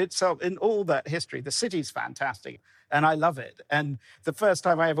steep itself in all that history. The city's fantastic, and I love it. And the first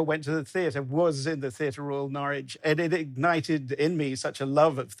time I ever went to the theatre was in the Theatre Royal Norwich, and it ignited in me such a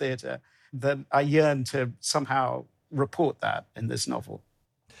love of theatre that I yearned to somehow report that in this novel.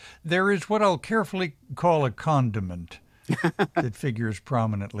 There is what I'll carefully call a condiment that figures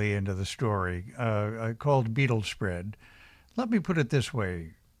prominently into the story, called beetle spread. Let me put it this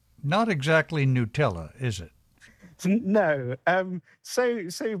way. Not exactly Nutella, is it? No.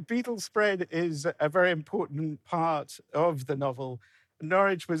 So beetle spread is a very important part of the novel.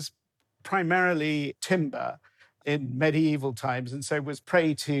 Norwich was primarily timber in medieval times, and so was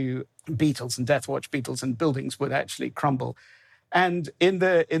prey to beetles and death watch beetles, and buildings would actually crumble. And in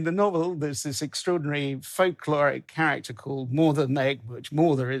the novel, there's this extraordinary folkloric character called Mother Meg, which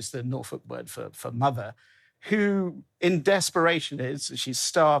Mother is the Norfolk word for mother, who in desperation she's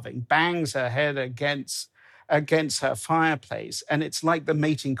starving, bangs her head against her fireplace, and it's like the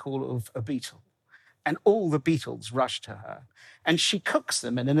mating call of a beetle. And all the beetles rush to her. And she cooks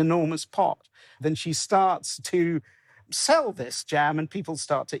them in an enormous pot. Then she starts to sell this jam, and people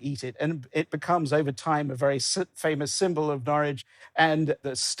start to eat it. And it becomes, over time, a very famous symbol of Norwich. And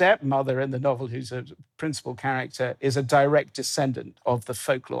the stepmother in the novel, who's a principal character, is a direct descendant of the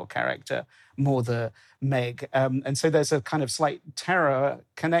folklore character, Mother Meg. And so there's a kind of slight terror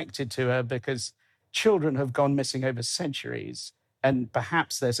connected to her because children have gone missing over centuries. And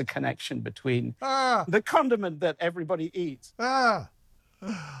perhaps there's a connection between the condiment that everybody eats. As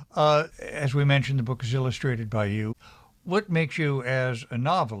we mentioned, the book is illustrated by you. What makes you, as a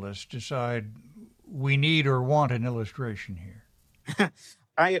novelist, decide we need or want an illustration here?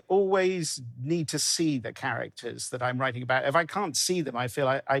 I always need to see the characters that I'm writing about. If I can't see them, I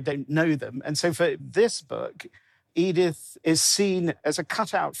feel I don't know them. And so for this book, Edith is seen as a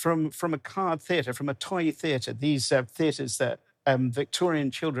cutout from a card theatre, from a toy theatre, these theatres that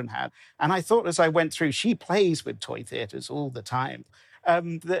Victorian children had. And I thought as I went through, she plays with toy theatres all the time,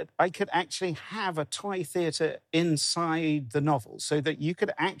 that I could actually have a toy theatre inside the novel so that you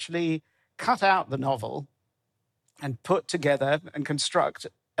could actually cut out the novel and put together and construct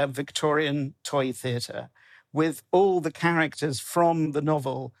a Victorian toy theatre with all the characters from the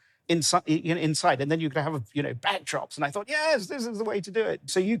novel inside. And then you could have, backdrops. And I thought, yes, this is the way to do it.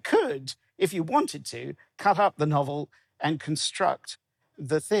 So you could, if you wanted to, cut up the novel and construct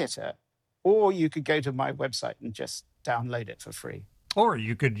the theatre. Or you could go to my website and just download it for free. Or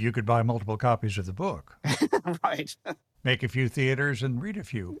you could buy multiple copies of the book. Right. Make a few theaters and read a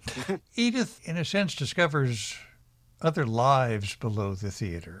few. Edith, in a sense, discovers other lives below the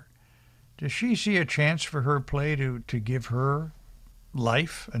theater. Does she see a chance for her play to give her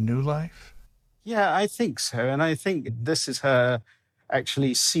life, a new life? Yeah, I think so. And I think this is her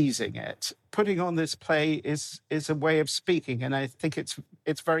actually seizing it. Putting on this play is a way of speaking, and I think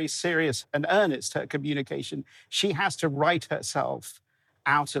it's very serious and earnest, her communication. She has to write herself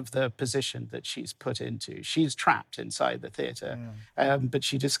out of the position that she's put into. She's trapped inside the theatre, but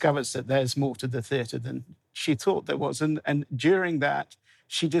she discovers that there's more to the theatre than she thought there was. And during that,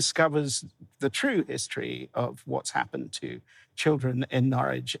 she discovers the true history of what's happened to children in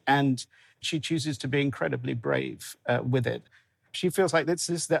Norwich, and she chooses to be incredibly brave with it. She feels like this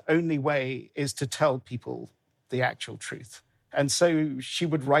is the only way is to tell people the actual truth. And so she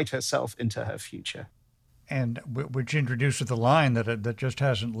would write herself into her future. And which introduces the line that just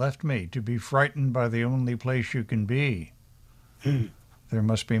hasn't left me, to be frightened by the only place you can be. There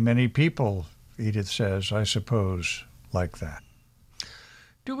must be many people, Edith says, I suppose, like that.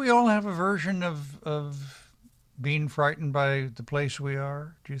 Do we all have a version of being frightened by the place we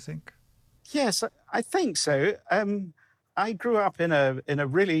are, do you think? Yes, I think so. I grew up in a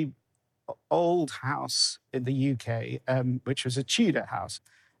really old house in the UK, which was a Tudor house.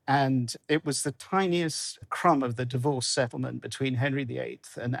 And it was the tiniest crumb of the divorce settlement between Henry VIII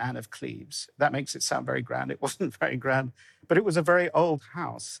and Anne of Cleves. That makes it sound very grand. It wasn't very grand, but it was a very old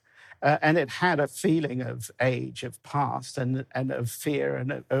house. And it had a feeling of age, of past, and of fear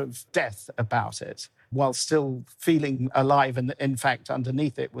and of death about it, while still feeling alive. And in fact,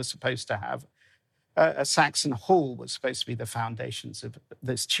 underneath it was supposed to have a Saxon hall was supposed to be the foundations of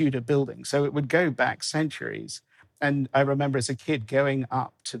this Tudor building. So it would go back centuries. And I remember as a kid going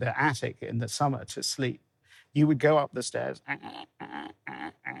up to the attic in the summer to sleep. You would go up the stairs, and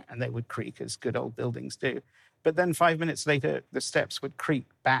they would creak as good old buildings do. But then 5 minutes later, the steps would creak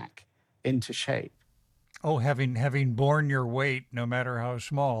back into shape. Oh, having borne your weight, no matter how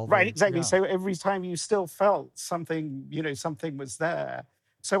small. Right, exactly. Yeah. So every time you still felt something, something was there.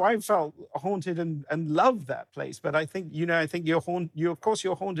 So I felt haunted and loved that place. But I think, I think you're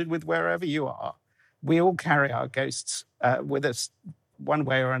haunted with wherever you are. We all carry our ghosts with us one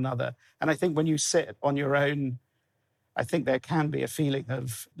way or another. And I think when you sit on your own, I think there can be a feeling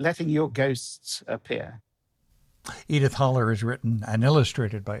of letting your ghosts appear. Edith Holler is written and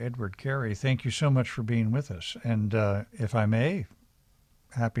illustrated by Edward Carey. Thank you so much for being with us. And if I may,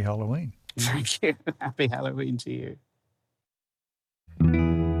 happy Halloween. Thank you. Happy Halloween to you.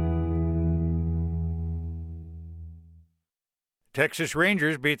 Texas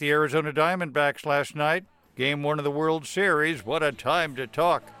Rangers beat the Arizona Diamondbacks last night. Game 1 of the World Series. What a time to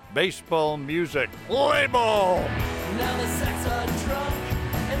talk baseball music. Play ball! Now the sacks are drunk,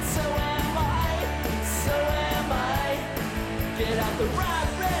 and so am I. Get out the rye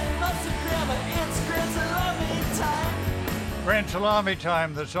bread, mustard, grandma, it's Grand Salami time. Grand Salami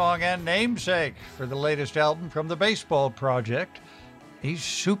Time, the song and namesake for the latest album from the Baseball Project, a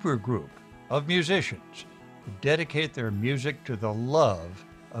supergroup of musicians who dedicate their music to the love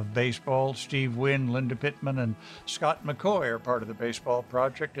of baseball. Steve Wynn, Linda Pittman, and Scott McCoy are part of the Baseball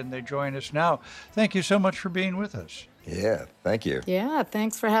Project, and they join us now. Thank you so much for being with us. Yeah, thank you. Yeah,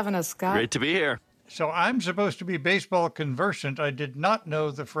 thanks for having us, Scott. Great to be here. So I'm supposed to be baseball conversant. I did not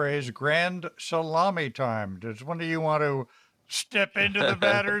know the phrase Grand Salami Time. Does one of you want to step into the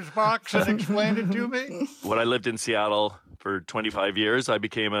batter's box and explain it to me? When I lived in Seattle for 25 years, I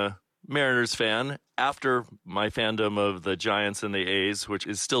became a Mariners fan after my fandom of the Giants and the A's, which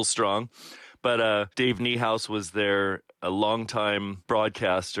is still strong. But Dave Niehaus was there, a longtime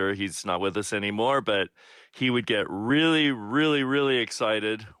broadcaster. He's not with us anymore, but he would get really, really, really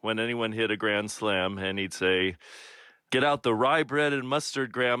excited when anyone hit a grand slam, and he'd say, "Get out the rye bread and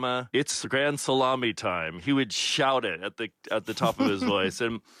mustard, Grandma. It's Grand Salami time." He would shout it at the top of his voice,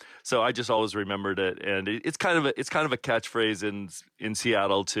 and so I just always remembered it. And it's kind of a catchphrase in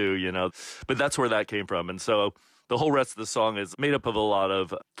Seattle too, But that's where that came from, and so the whole rest of the song is made up of a lot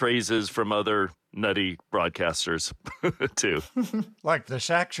of phrases from other nutty broadcasters too. Like the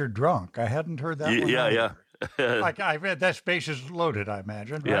sacks are drunk. I hadn't heard that one. Yeah. Like I read that space is loaded, I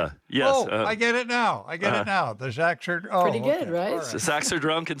imagine. Right? Yeah. Yes. Oh, I get it now. The sacks are pretty good, right? The sacks are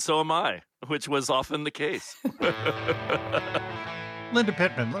drunk, and so am I, which was often the case. Linda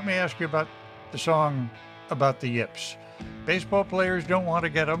Pittman, let me ask you about the song about the yips. Baseball players don't want to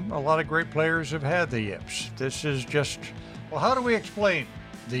get them. A lot of great players have had the yips. This is just, well, how do we explain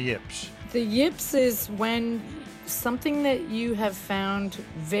the yips? The yips is when something that you have found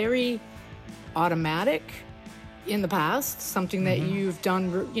very automatic in the past, something that you've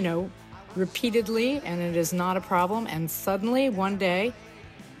done, repeatedly, and it is not a problem, and suddenly one day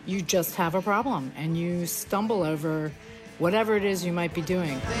you just have a problem and you stumble over whatever it is you might be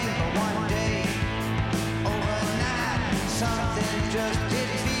doing. Something just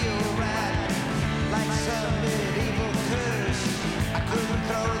didn't feel right, like some medieval curse. I couldn't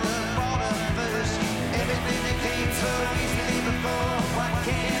throw the ball up first. Everything that came so easily before, why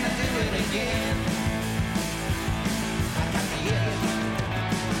can't I do it again? I got the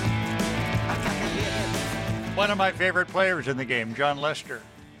yips. One of my favorite players in the game, John Lester,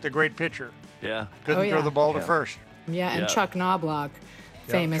 the great pitcher. Yeah. Couldn't throw the ball to first. Yeah, and Chuck Knobloch,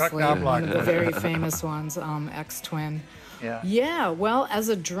 famously, Chuck Knobloch. one of the very famous ones, ex-twin. Yeah, well, as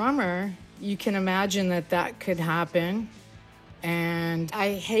a drummer, you can imagine that could happen. And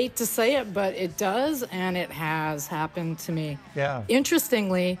I hate to say it, but it does, and it has happened to me. Yeah.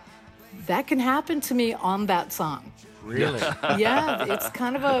 Interestingly, that can happen to me on that song. Really? Yeah, it's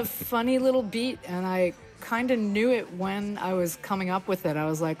kind of a funny little beat, and I kind of knew it when I was coming up with it. I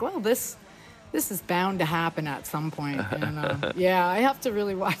was like, well, this is bound to happen at some point. And I have to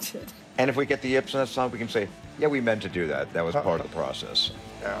really watch it. And if we get the yips in that song, we can say, yeah, we meant to do that. That was part of the process.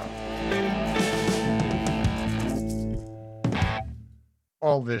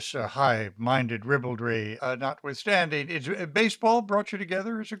 All this high-minded ribaldry notwithstanding, baseball brought you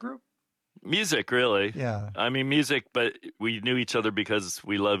together as a group? Music, really. Yeah. I mean, music, but we knew each other because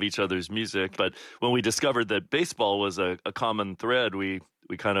we love each other's music. But when we discovered that baseball was a common thread, we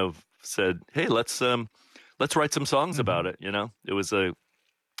kind of said, hey, let's write some songs about it. It was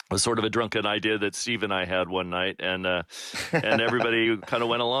sort of a drunken idea that Steve and I had one night, and everybody kind of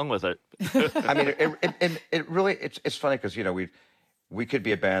went along with it. I mean, it really, it's funny because, we could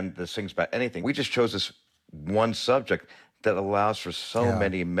be a band that sings about anything. We just chose this one subject that allows for so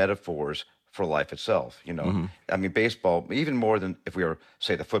many metaphors for life itself, I mean, baseball, even more than if we were,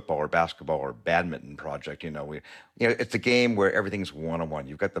 say, the football or basketball or badminton project, it's a game where everything's one-on-one.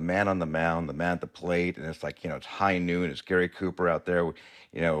 You've got the man on the mound, the man at the plate, and it's like, it's high noon, it's Gary Cooper out there,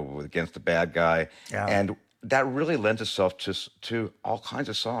 against the bad guy. Yeah. And that really lends itself to all kinds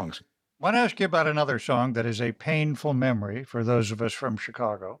of songs. I want to ask you about another song that is a painful memory for those of us from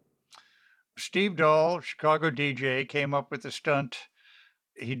Chicago. Steve Dahl, Chicago DJ, came up with the stunt.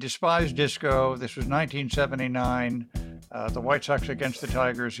 He despised disco. This was 1979, the White Sox against the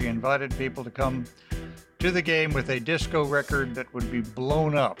Tigers. He invited people to come to the game with a disco record that would be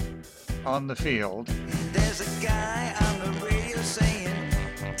blown up on the field. There's a guy on the radio saying,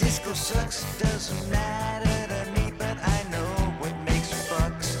 disco sucks, doesn't matter to me, but I know what makes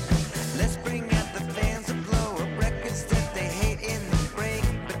bucks. Let's bring out the fans to blow up records that they hate in the break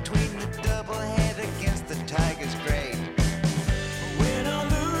between the doublehead against the Tigers great. When I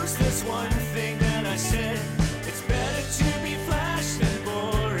lose, there's one thing that I said, it's better to be flash than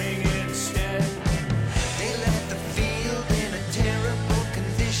boring instead. They left the field in a terrible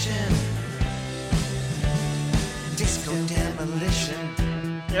condition. Disco demolition.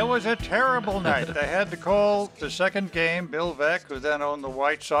 It was a terrible night. They had to call the second game. Bill Veeck, who then owned the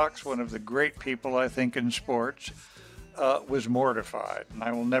White Sox, one of the great people, I think, in sports, was mortified. And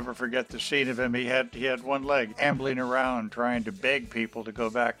I will never forget the scene of him. He had one leg ambling around trying to beg people to go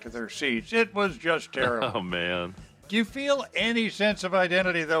back to their seats. It was just terrible. Oh, man. Do you feel any sense of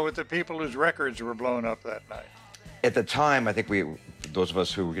identity, though, with the people whose records were blown up that night? At the time, I think those of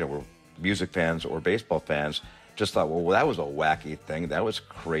us who were music fans or baseball fans, just thought, well, that was a wacky thing. That was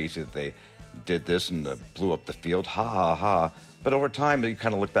crazy that they did this and blew up the field. Ha, ha, ha. But over time, you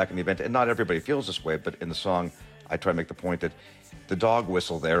kind of look back in the event, and not everybody feels this way, but in the song, I try to make the point that the dog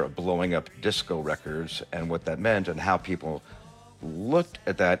whistle there of blowing up disco records and what that meant and how people looked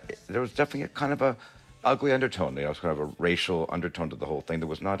at that, there was definitely a kind of a ugly undertone. It was kind of a racial undertone to the whole thing. That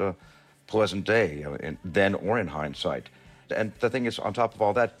was not a pleasant day, then or in hindsight. And the thing is, on top of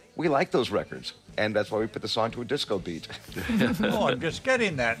all that, we like those records. And that's why we put the song to a disco beat. Oh, I'm just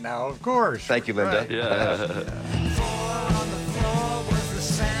getting that now, of course. Thank you, Linda. Right. Yeah. On the floor was the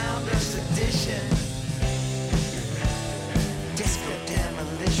sound of sedition. Disco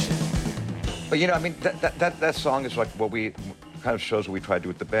demolition. But I mean, that song is like what we kind of shows what we try to do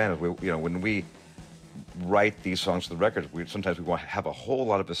with the band. When we write these songs for the records, sometimes we want to have a whole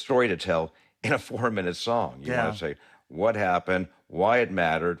lot of a story to tell in a 4-minute song. You want to say what happened, why it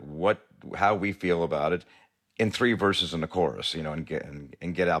mattered, how we feel about it, in 3 verses and a chorus,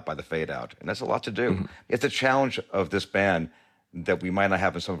 and get out by the fade out. And that's a lot to do. Mm-hmm. It's a challenge of this band that we might not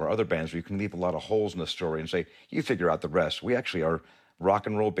have in some of our other bands, where you can leave a lot of holes in the story and say, you figure out the rest. We actually are rock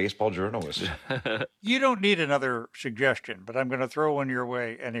and roll baseball journalists. You don't need another suggestion, but I'm going to throw one your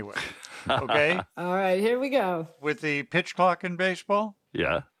way anyway. Okay? All right, here we go. With the pitch clock in baseball?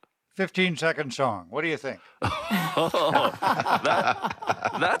 Yeah. 15-second song. What do you think? Oh,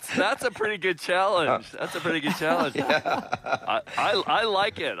 that's a pretty good challenge. That's a pretty good challenge. Yeah. I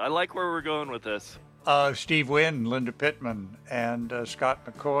like it. I like where we're going with this. Steve Wynn, Linda Pittman, and Scott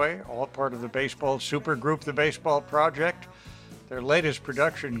McCoy, all part of the baseball supergroup, the Baseball Project. Their latest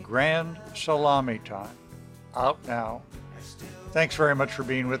production, Grand Salami Time, out now. Thanks very much for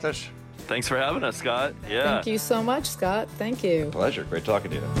being with us. Thanks for having us, Scott. Yeah. Thank you so much, Scott. Thank you. Pleasure. Great talking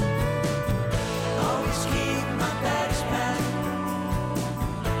to you.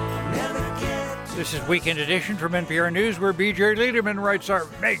 This is Weekend Edition from NPR News, where B.J. Liederman writes our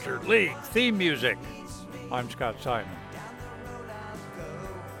Major League theme music. I'm Scott Simon.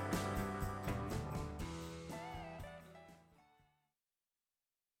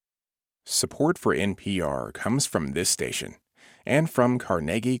 Support for NPR comes from this station and from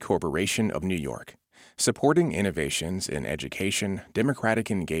Carnegie Corporation of New York, supporting innovations in education, democratic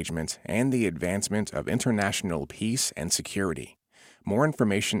engagement, and the advancement of international peace and security. More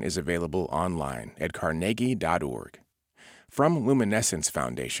information is available online at carnegie.org. From Luminescence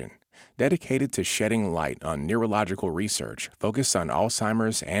Foundation, dedicated to shedding light on neurological research focused on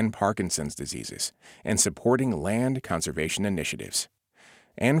Alzheimer's and Parkinson's diseases and supporting land conservation initiatives.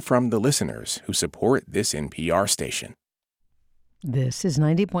 And from the listeners who support this NPR station. This is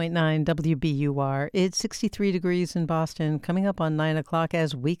 90.9 WBUR. It's 63 degrees in Boston, coming up on 9 o'clock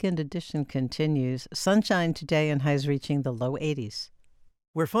as Weekend Edition continues. Sunshine today and highs reaching the low 80s.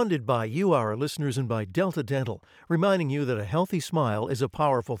 We're funded by you, our listeners, and by Delta Dental, reminding you that a healthy smile is a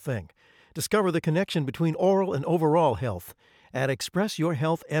powerful thing. Discover the connection between oral and overall health at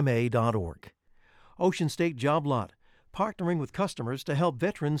expressyourhealthma.org. Ocean State Job Lot, partnering with customers to help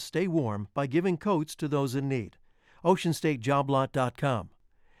veterans stay warm by giving coats to those in need. OceanStateJobLot.com.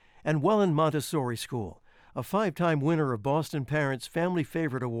 And Welland Montessori School, a 5-time winner of Boston Parents' Family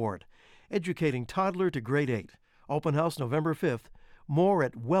Favorite Award, educating toddler to grade 8. Open house November 5th. More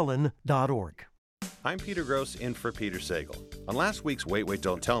at welland.org. I'm Peter Gross in for Peter Sagal. On last week's Wait, Wait,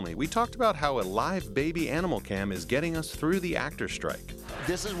 Don't Tell Me, we talked about how a live baby animal cam is getting us through the actor strike.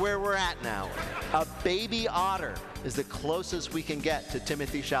 This is where we're at now. A baby otter is the closest we can get to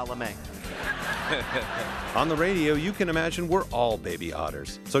Timothy Chalamet. On the radio, you can imagine we're all baby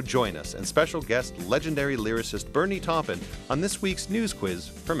otters. So join us and special guest legendary lyricist Bernie Taupin on this week's news quiz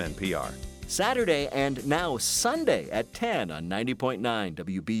from NPR. Saturday and now Sunday at 10 on 90.9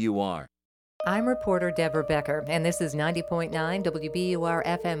 WBUR. I'm reporter Deborah Becker, and this is 90.9 WBUR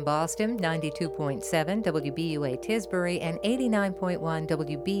FM Boston, 92.7 WBUA Tisbury, and 89.1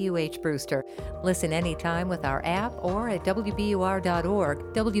 WBUH Brewster. Listen anytime with our app or at WBUR.org.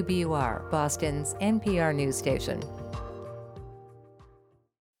 WBUR, Boston's NPR news station.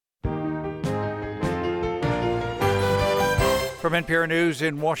 From NPR News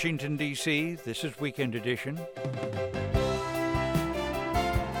in Washington, D.C., this is Weekend Edition.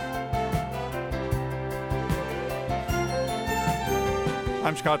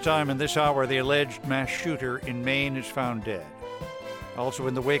 I'm Scott Simon. This hour, the alleged mass shooter in Maine is found dead. Also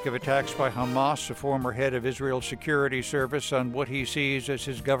in the wake of attacks by Hamas, a former head of Israel's security service on what he sees as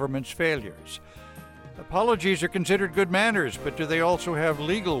his government's failures. Apologies are considered good manners, but do they also have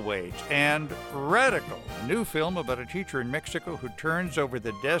legal weight? And Radical, a new film about a teacher in Mexico who turns over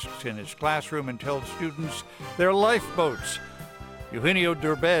the desks in his classroom and tells students they're lifeboats. Eugenio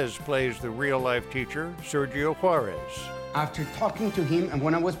Derbez plays the real-life teacher, Sergio Juarez. After talking to him and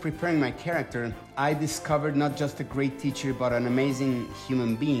when I was preparing my character, I discovered not just a great teacher, but an amazing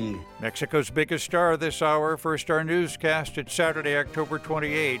human being. Mexico's biggest star this hour, first our newscast. It's Saturday, October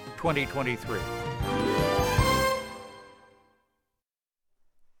 28, 2023.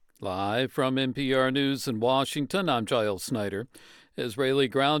 Live from NPR News in Washington, I'm Giles Snyder. Israeli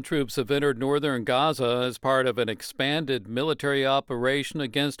ground troops have entered northern Gaza as part of an expanded military operation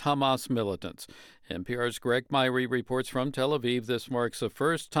against Hamas militants. NPR's Greg Myrie reports from Tel Aviv this marks the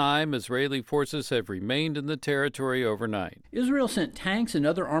first time Israeli forces have remained in the territory overnight. Israel sent tanks and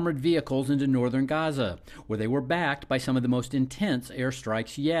other armored vehicles into northern Gaza, where they were backed by some of the most intense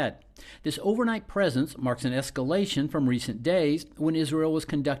airstrikes yet. This overnight presence marks an escalation from recent days when Israel was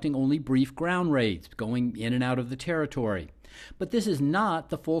conducting only brief ground raids, going in and out of the territory. But this is not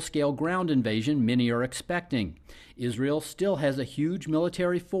the full-scale ground invasion many are expecting. Israel still has a huge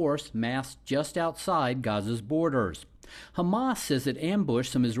military force massed just outside Gaza's borders. Hamas says it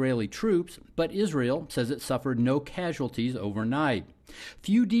ambushed some Israeli troops, but Israel says it suffered no casualties overnight.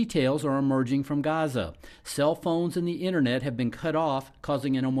 Few details are emerging from Gaza. Cell phones and the internet have been cut off,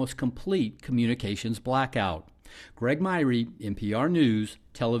 causing an almost complete communications blackout. Greg Myrie, NPR News,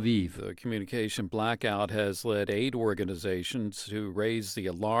 Tel Aviv. The communication blackout has led aid organizations to raise the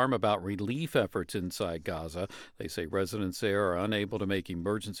alarm about relief efforts inside Gaza. They say residents there are unable to make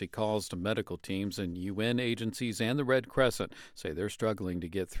emergency calls to medical teams, and UN agencies and the Red Crescent say they're struggling to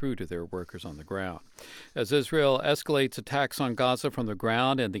get through to their workers on the ground. As Israel escalates attacks on Gaza from the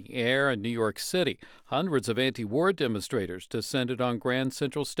ground and the air in New York City, hundreds of anti-war demonstrators descended on Grand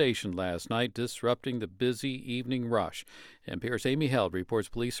Central Station last night, disrupting the busy evening rush. NPR's Amy Held reports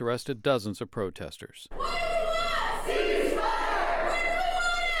police arrested dozens of protesters.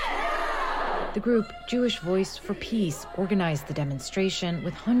 The group Jewish Voice for Peace organized the demonstration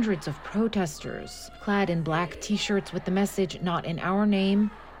with hundreds of protesters, clad in black T-shirts with the message, "Not in our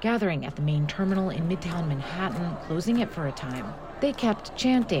name," gathering at the main terminal in Midtown Manhattan, closing it for a time. They kept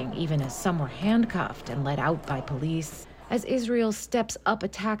chanting, even as some were handcuffed and led out by police. As Israel steps up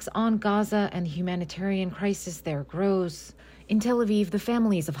attacks on Gaza and the humanitarian crisis there grows. In Tel Aviv, the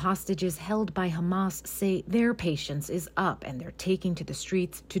families of hostages held by Hamas say their patience is up and they're taking to the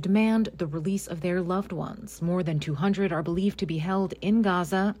streets to demand the release of their loved ones. More than 200 are believed to be held in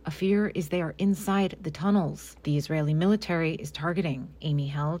Gaza. A fear is they are inside the tunnels the Israeli military is targeting. Amy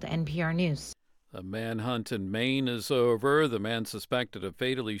Held, NPR News. The manhunt in Maine is over. The man suspected of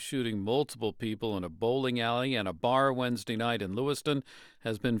fatally shooting multiple people in a bowling alley and a bar Wednesday night in Lewiston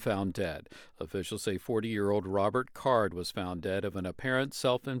has been found dead. Officials say 40-year-old Robert Card was found dead of an apparent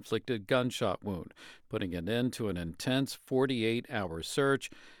self-inflicted gunshot wound, putting an end to an intense 48-hour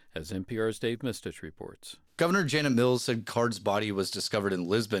search, as NPR's Dave Mistich reports. Governor Janet Mills said Card's body was discovered in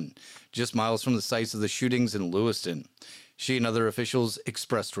Lisbon, just miles from the sites of the shootings in Lewiston. She and other officials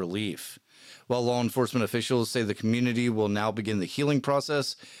expressed relief. While law enforcement officials say the community will now begin the healing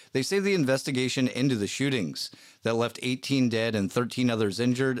process, they say the investigation into the shootings that left 18 dead and 13 others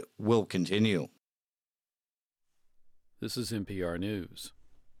injured will continue. This is NPR News.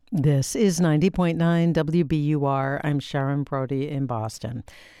 This is 90.9 WBUR. I'm Sharon Brody in Boston.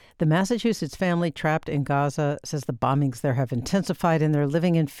 The Massachusetts family trapped in Gaza says the bombings there have intensified and they're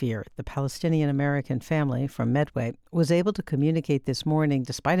living in fear. The Palestinian-American family from Medway was able to communicate this morning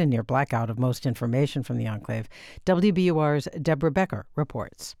despite a near blackout of most information from the enclave. WBUR's Deborah Becker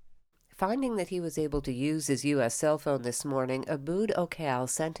reports. Finding that he was able to use his U.S. cell phone this morning, Abood Okal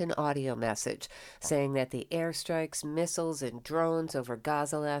sent an audio message saying that the airstrikes, missiles, and drones over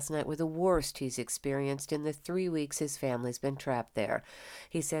Gaza last night were the worst he's experienced in the 3 weeks his family's been trapped there.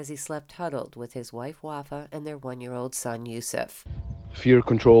 He says he slept huddled with his wife Wafa and their 1-year-old son Yusuf. Fear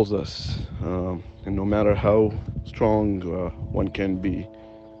controls us, and no matter how strong one can be,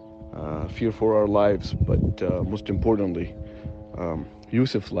 fear for our lives, but most importantly,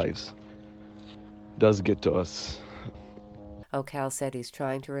 Yusuf's lives does get to us. Okal said he's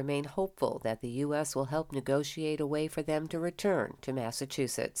trying to remain hopeful that the U.S. will help negotiate a way for them to return to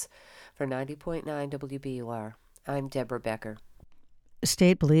Massachusetts. For 90.9 WBUR, I'm Deborah Becker.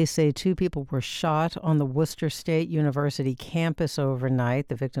 State police say 2 people were shot on the Worcester State University campus overnight.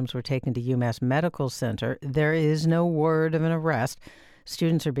 The victims were taken to UMass Medical Center. There is no word of an arrest.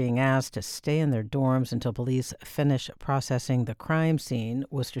 Students are being asked to stay in their dorms until police finish processing the crime scene.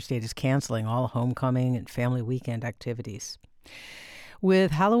 Worcester State is canceling all homecoming and family weekend activities.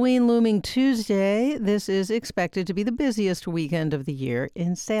 With Halloween looming Tuesday, this is expected to be the busiest weekend of the year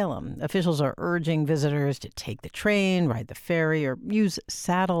in Salem. Officials are urging visitors to take the train, ride the ferry, or use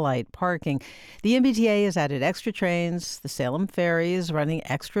satellite parking. The MBTA has added extra trains. The Salem Ferry is running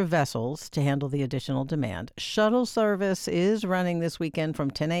extra vessels to handle the additional demand. Shuttle service is running this weekend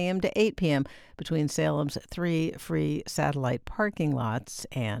from 10 a.m. to 8 p.m. between Salem's 3 free satellite parking lots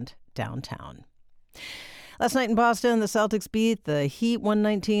and downtown. Last night in Boston, the Celtics beat the Heat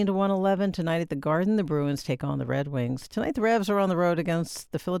 119-111. Tonight at the Garden, the Bruins take on the Red Wings. Tonight, the Revs are on the road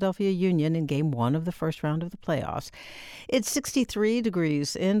against the Philadelphia Union in Game 1 of the first round of the playoffs. It's 63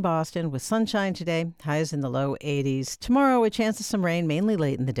 degrees in Boston with sunshine today, highs in the low 80s. Tomorrow, a chance of some rain, mainly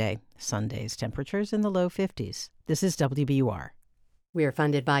late in the day. Sunday's temperatures in the low 50s. This is WBUR. We're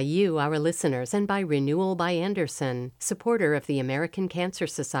funded by you, our listeners, and by Renewal by Anderson, supporter of the American Cancer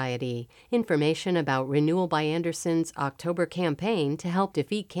Society. Information about Renewal by Anderson's October campaign to help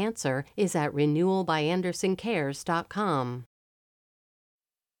defeat cancer is at renewalbyandersoncares.com.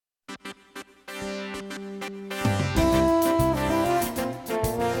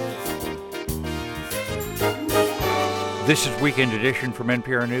 This is Weekend Edition from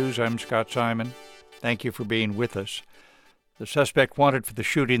NPR News. I'm Scott Simon. Thank you for being with us. The suspect wanted for the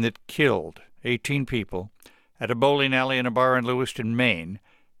shooting that killed 18 people at a bowling alley and a bar in Lewiston, Maine,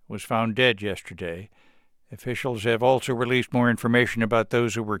 was found dead yesterday. Officials have also released more information about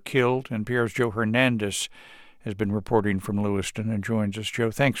those who were killed. NPR's Joe Hernandez has been reporting from Lewiston and joins us. Joe,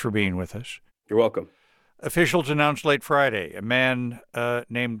 thanks for being with us. You're welcome. Officials announced late Friday a man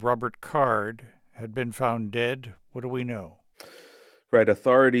named Robert Card had been found dead. What do we know? Right.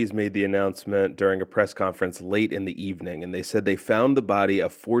 Authorities made the announcement during a press conference late in the evening, and they said they found the body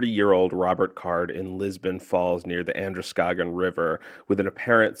of 40-year-old Robert Card in Lisbon Falls near the Androscoggin River with an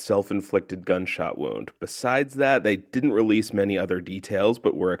apparent self-inflicted gunshot wound. Besides that, they didn't release many other details,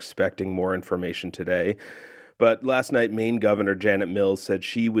 but we're expecting more information today. But last night, Maine Governor Janet Mills said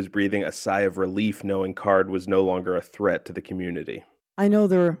she was breathing a sigh of relief knowing Card was no longer a threat to the community. I know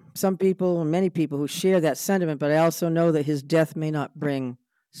there are some people, many people, who share that sentiment, but I also know that his death may not bring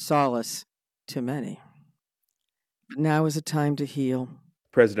solace to many. But now is a time to heal.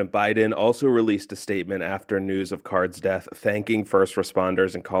 President Biden also released a statement after news of Card's death, thanking first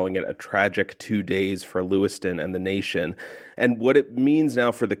responders and calling it a tragic 2 days for Lewiston and the nation. And what it means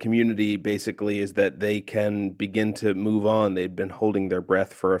now for the community basically is that they can begin to move on. They'd been holding their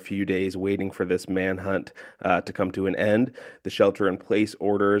breath for a few days, waiting for this manhunt to come to an end. The shelter-in-place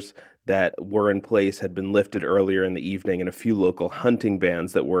orders that were in place had been lifted earlier in the evening, and a few local hunting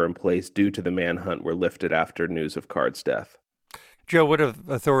bans that were in place due to the manhunt were lifted after news of Card's death. Joe, what have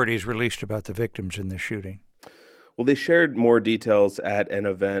authorities released about the victims in this shooting? Well, they shared more details at an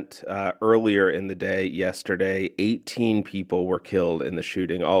event earlier in the day yesterday. 18 people were killed in the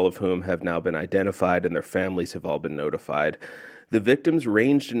shooting, all of whom have now been identified, and their families have all been notified. The victims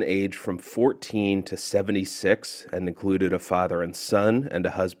ranged in age from 14 to 76 and included a father and son and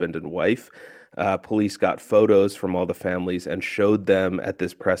a husband and wife. Police got photos from all the families and showed them at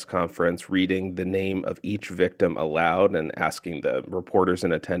this press conference, reading the name of each victim aloud and asking the reporters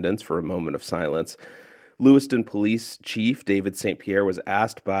in attendance for a moment of silence. Lewiston Police Chief David St. Pierre was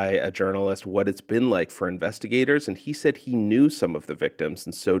asked by a journalist what it's been like for investigators, and he said he knew some of the victims,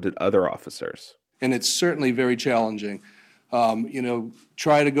 and so did other officers. And it's certainly very challenging.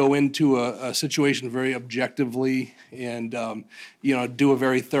 try to go into a situation very objectively and, do a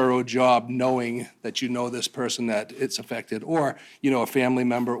very thorough job knowing that you know this person that it's affected, or, a family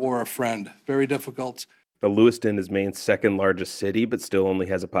member or a friend. Very difficult. Lewiston is Maine's second largest city, but still only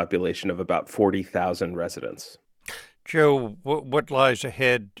has a population of about 40,000 residents. Joe, what lies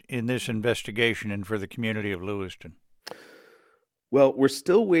ahead in this investigation and for the community of Lewiston? Well, we're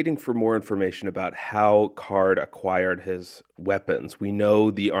still waiting for more information about how Card acquired his weapons. We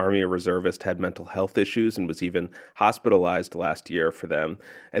know the Army reservist had mental health issues and was even hospitalized last year for them.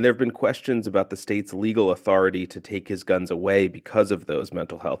 And there have been questions about the state's legal authority to take his guns away because of those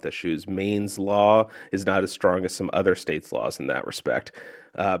mental health issues. Maine's law is not as strong as some other states' laws in that respect.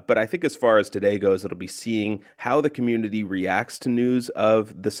 But I think as far as today goes, it'll be seeing how the community reacts to news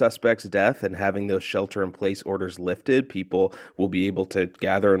of the suspect's death and having those shelter-in-place orders lifted. People will be able to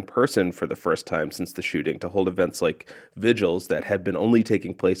gather in person for the first time since the shooting to hold events like vigils that had been only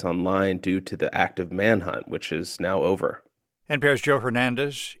taking place online due to the active manhunt, which is now over. NPR's Joe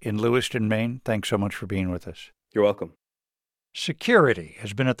Hernandez in Lewiston, Maine. Thanks so much for being with us. You're welcome. Security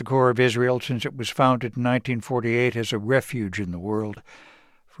has been at the core of Israel since it was founded in 1948 as a refuge in the world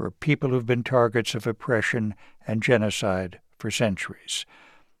for people who've been targets of oppression and genocide for centuries.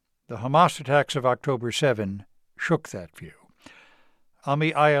 The Hamas attacks of October 7 shook that view.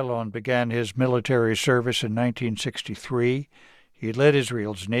 Ami Ayalon began his military service in 1963. He led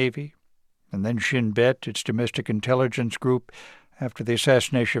Israel's Navy, and then Shin Bet, its domestic intelligence group, after the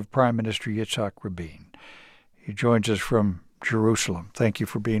assassination of Prime Minister Yitzhak Rabin. He joins us from Jerusalem. Thank you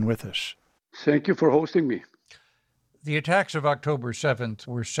for being with us. Thank you for hosting me. The attacks of October 7th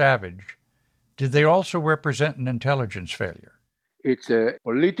were savage. Did they also represent an intelligence failure? It's a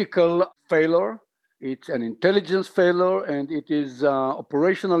political failure, it's an intelligence failure, and it is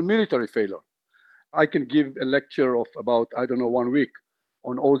operational military failure. I can give a lecture of about, 1 week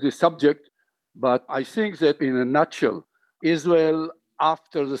on all this subject, but I think that in a nutshell, Israel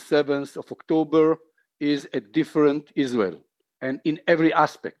after the 7th of October is a different Israel, and in every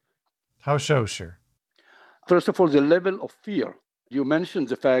aspect. How so, sir? First of all, the level of fear. You mentioned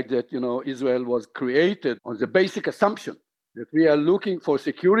the fact that, Israel was created on the basic assumption that we are looking for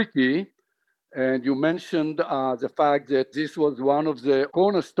security. And you mentioned the fact that this was one of the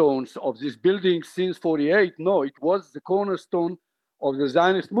cornerstones of this building since 48. No, it was the cornerstone of the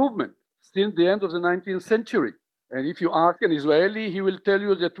Zionist movement since the end of the 19th century. And if you ask an Israeli, he will tell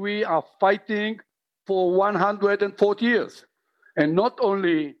you that we are fighting for 140 years, and not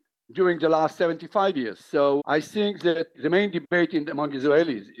only during the last 75 years. So I think that the main debate among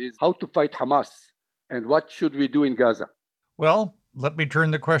Israelis is how to fight Hamas and what should we do in Gaza. Well, let me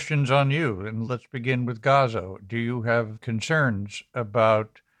turn the questions on you, and let's begin with Gaza. Do you have concerns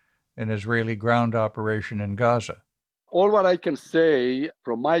about an Israeli ground operation in Gaza? All what I can say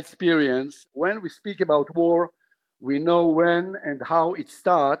from my experience, when we speak about war, we know when and how it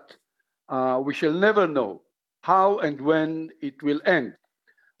starts. We shall never know how and when it will end.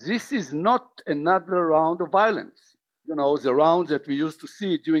 This is not another round of violence. The rounds that we used to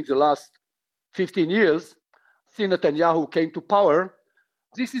see during the last 15 years, since Netanyahu came to power.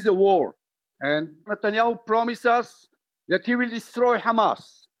 This is a war. And Netanyahu promised us that he will destroy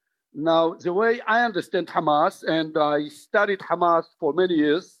Hamas. Now, the way I understand Hamas, and I studied Hamas for many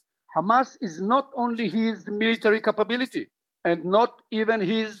years, Hamas is not only his military capability and not even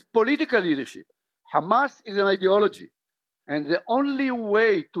his political leadership. Hamas is an ideology. And the only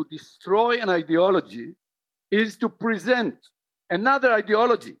way to destroy an ideology is to present another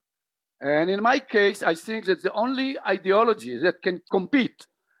ideology. And in my case, I think that the only ideology that can compete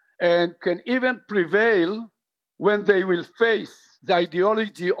and can even prevail when they will face the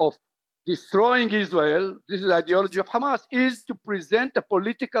ideology of destroying Israel, this is the ideology of Hamas, is to present a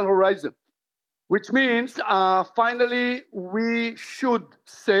political horizon, which means finally we should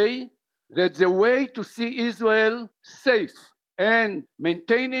say that the way to see Israel safe and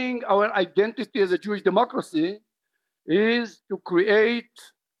maintaining our identity as a Jewish democracy is to create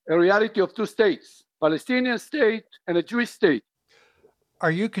a reality of two states, Palestinian state and a Jewish state.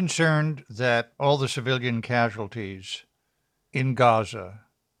 Are you concerned that all the civilian casualties in Gaza,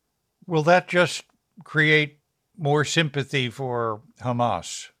 will that just create more sympathy for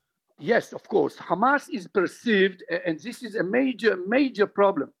Hamas? Yes, of course. Hamas is perceived, and this is a major, major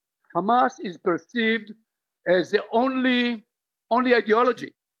problem. Hamas is perceived as the only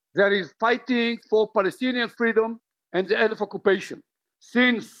ideology that is fighting for Palestinian freedom and the end of occupation.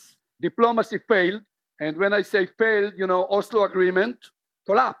 Since diplomacy failed, and when I say failed, Oslo agreement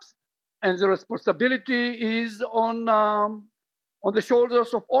collapsed. And the responsibility is on on the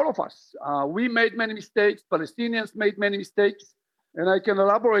shoulders of all of us. We made many mistakes, Palestinians made many mistakes, and I can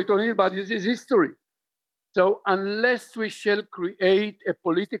elaborate on it, but this is history. So unless we shall create a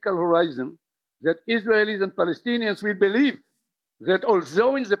political horizon that Israelis and Palestinians will believe that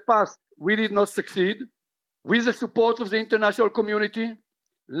although in the past we did not succeed, with the support of the international community,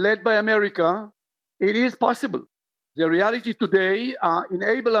 led by America, it is possible. The reality today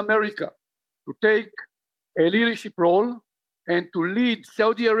enable America to take a leadership role and to lead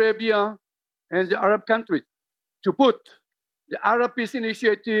Saudi Arabia and the Arab countries to put the Arab Peace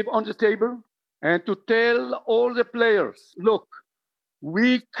Initiative on the table and to tell all the players, look,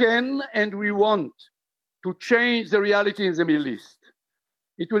 we can and we want to change the reality in the Middle East.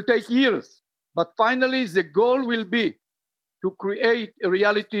 It will take years, but finally the goal will be to create a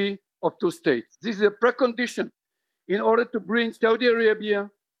reality of two states. This is a precondition in order to bring Saudi Arabia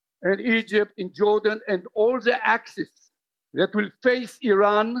and Egypt and Jordan and all the axis that will face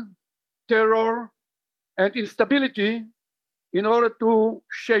Iran, terror, and instability in order to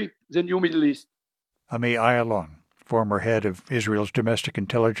shape the new Middle East. Ami Ayalon, former head of Israel's Domestic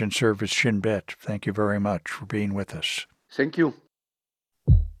Intelligence Service, Shin Bet, thank you very much for being with us. Thank you.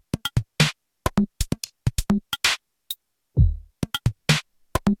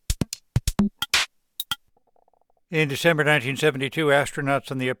 In December 1972,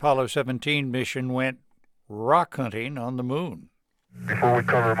 astronauts on the Apollo 17 mission went rock hunting on the moon. Before we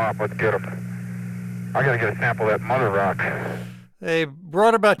cover them up, let's get them. I got to get a sample of that mother rock. They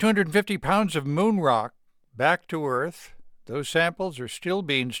brought about 250 pounds of moon rock back to Earth. Those samples are still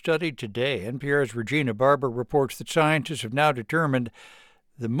being studied today. NPR's Regina Barber reports that scientists have now determined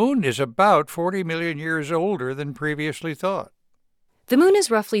the moon is about 40 million years older than previously thought. The moon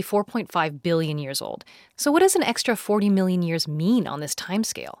is roughly 4.5 billion years old. So what does an extra 40 million years mean on this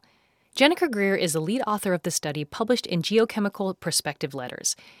timescale? Jenica Greer is the lead author of the study published in Geochemical Perspective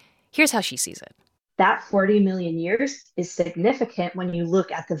Letters. Here's how she sees it. That 40 million years is significant when you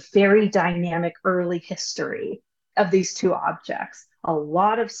look at the very dynamic early history of these two objects. A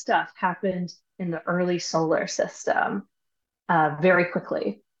lot of stuff happened in the early solar system very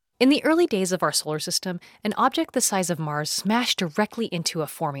quickly. In the early days of our solar system, an object the size of Mars smashed directly into a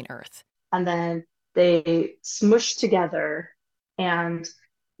forming Earth. And then they smushed together and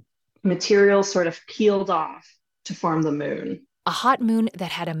material sort of peeled off to form the moon. A hot moon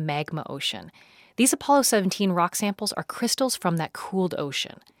that had a magma ocean. These Apollo 17 rock samples are crystals from that cooled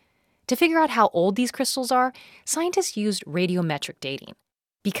ocean. To figure out how old these crystals are, scientists used radiometric dating.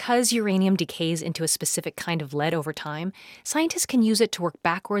 Because uranium decays into a specific kind of lead over time, scientists can use it to work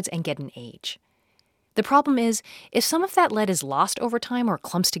backwards and get an age. The problem is, if some of that lead is lost over time or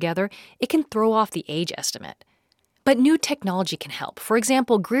clumps together, it can throw off the age estimate. But new technology can help. For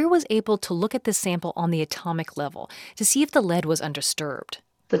example, Greer was able to look at this sample on the atomic level to see if the lead was undisturbed.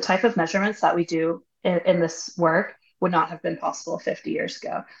 The type of measurements that we do in this work would not have been possible 50 years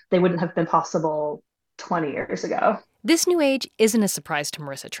ago. They wouldn't have been possible 20 years ago. This new age isn't a surprise to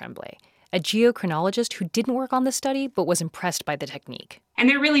Marissa Tremblay, a geochronologist who didn't work on the study but was impressed by the technique. And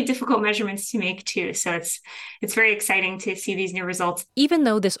they're really difficult measurements to make too, so it's very exciting to see these new results. Even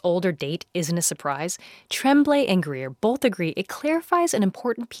though this older date isn't a surprise, Tremblay and Greer both agree it clarifies an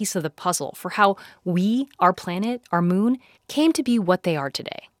important piece of the puzzle for how we, our planet, our moon, came to be what they are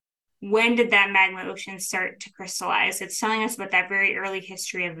today. When did that magma ocean start to crystallize? It's telling us about that very early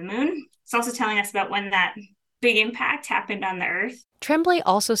history of the moon. It's also telling us about when that big impact happened on the Earth. Tremblay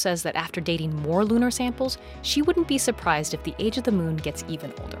also says that after dating more lunar samples, she wouldn't be surprised if the age of the moon gets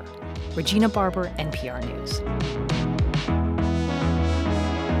even older. Regina Barber, NPR News.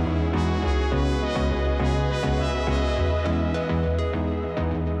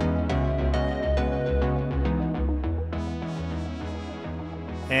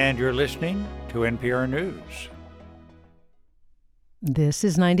 And you're listening to NPR News. This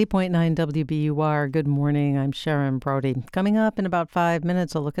is 90.9 WBUR. Good morning. I'm Sharon Brody. Coming up in about 5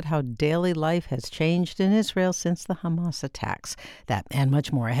 minutes, a look at how daily life has changed in Israel since the Hamas attacks. That and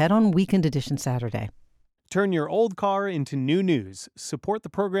much more ahead on Weekend Edition Saturday. Turn your old car into new news. Support the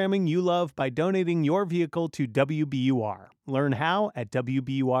programming you love by donating your vehicle to WBUR. Learn how at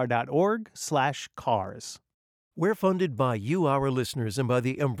WBUR.org/cars. We're funded by you, our listeners, and by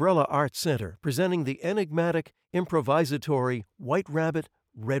the Umbrella Arts Center, presenting the enigmatic, improvisatory White Rabbit,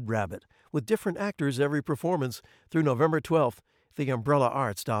 Red Rabbit, with different actors every performance through November 12th,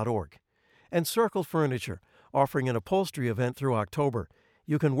 theumbrellaarts.org. And Circle Furniture, offering an upholstery event through October.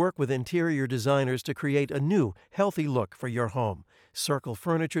 You can work with interior designers to create a new, healthy look for your home.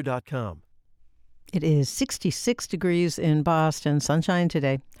 CircleFurniture.com. It is 66 degrees in Boston. Sunshine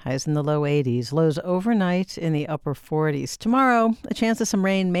today. Highs in the low 80s. Lows overnight in the upper 40s. Tomorrow, a chance of some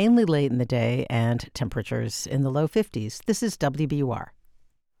rain mainly late in the day and temperatures in the low 50s. This is WBUR.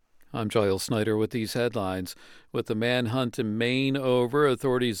 I'm Giles Snyder with these headlines. With the manhunt in Maine over,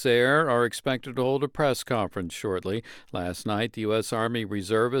 authorities there are expected to hold a press conference shortly. Last night, the U.S. Army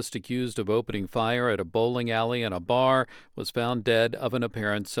reservist accused of opening fire at a bowling alley and a bar was found dead of an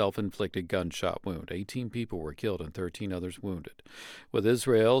apparent self-inflicted gunshot wound. 18 people were killed and 13 others wounded. With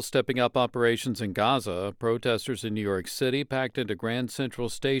Israel stepping up operations in Gaza, protesters in New York City packed into Grand Central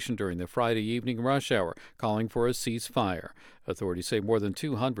Station during the Friday evening rush hour, calling for a ceasefire. Authorities say more than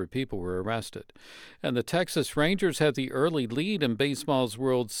 200 people were arrested. And the Texas Rangers have the early lead in baseball's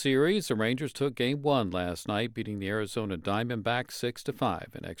World Series. The Rangers took Game 1 last night, beating the Arizona Diamondbacks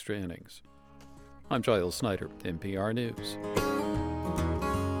 6-5 in extra innings. I'm Giles Snyder, NPR News.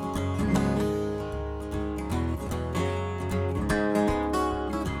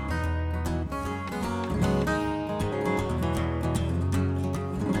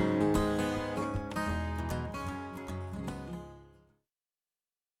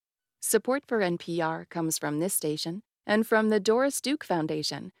 Support for NPR comes from this station and from the Doris Duke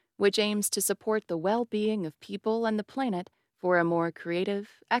Foundation, which aims to support the well-being of people and the planet for a more creative,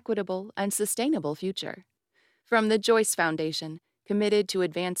 equitable, and sustainable future. From the Joyce Foundation, committed to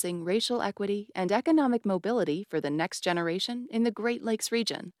advancing racial equity and economic mobility for the next generation in the Great Lakes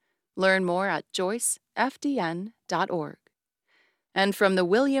region. Learn more at joycefdn.org. And from the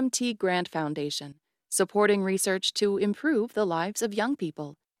William T. Grant Foundation, supporting research to improve the lives of young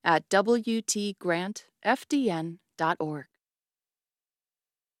people at wtgrantfdn.org.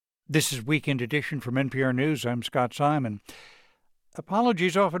 This is Weekend Edition from NPR News. I'm Scott Simon.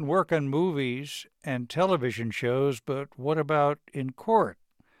 Apologies often work on movies and television shows, but what about in court?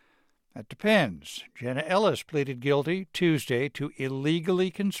 That depends. Jenna Ellis pleaded guilty Tuesday to illegally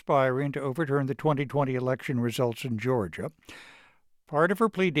conspiring to overturn the 2020 election results in Georgia. Part of her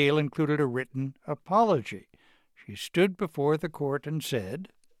plea deal included a written apology. She stood before the court and said,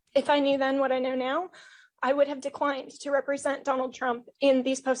 "If I knew then what I know now, I would have declined to represent Donald Trump in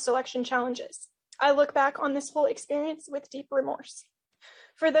these post-election challenges. I look back on this whole experience with deep remorse.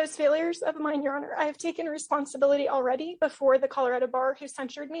 For those failures of mine, Your Honor, I have taken responsibility already before the Colorado bar who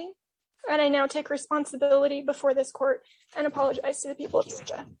censured me, and I now take responsibility before this court and apologize to the people of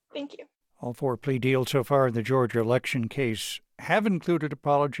Georgia. Thank you." All four plea deals so far in the Georgia election case have included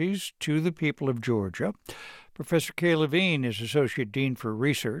apologies to the people of Georgia. Professor Kay Levine is Associate Dean for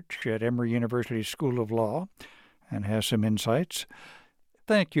Research at Emory University School of Law and has some insights.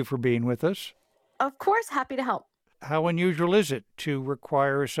 Thank you for being with us. Of course, happy to help. How unusual is it to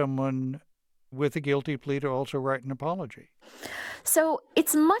require someone with a guilty plea to also write an apology? So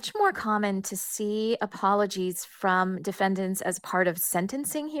it's much more common to see apologies from defendants as part of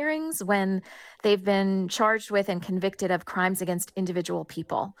sentencing hearings when they've been charged with and convicted of crimes against individual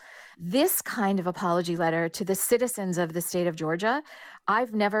people. This kind of apology letter to the citizens of the state of Georgia,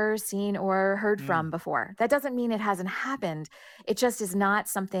 I've never seen or heard from before. That doesn't mean it hasn't happened. It just is not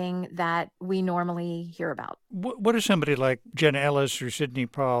something that we normally hear about. What does somebody like Jenna Ellis or Sidney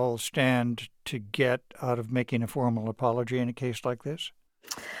Powell stand to get out of making a formal apology in a case like this?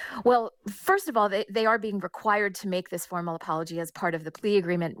 Well, first of all, they are being required to make this formal apology as part of the plea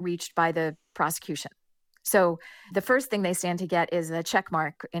agreement reached by the prosecution. So the first thing they stand to get is a check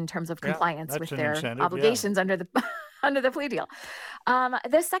mark in terms of compliance with their obligations under the under the plea deal.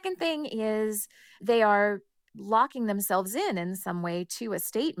 The second thing is they are locking themselves in some way to a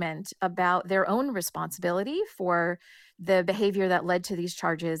statement about their own responsibility for the behavior that led to these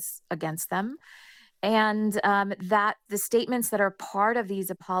charges against them. And that the statements that are part of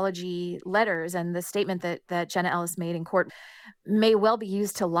these apology letters and the statement that Jenna Ellis made in court may well be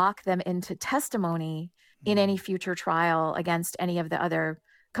used to lock them into testimony in any future trial against any of the other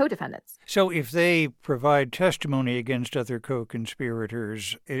co-defendants. So if they provide testimony against other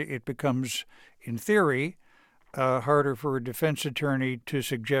co-conspirators, it becomes, in theory, harder for a defense attorney to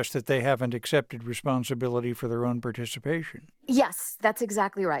suggest that they haven't accepted responsibility for their own participation. Yes, that's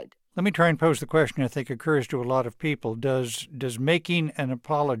exactly right. Let me try and pose the question I think occurs to a lot of people. Does making an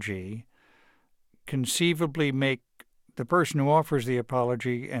apology conceivably make the person who offers the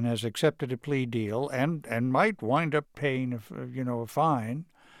apology and has accepted a plea deal and might wind up paying a fine,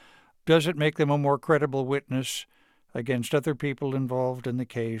 does it make them a more credible witness against other people involved in the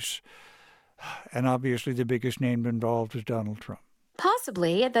case? And obviously the biggest name involved is Donald Trump.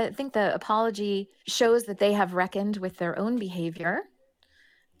 Possibly. I think the apology shows that they have reckoned with their own behavior.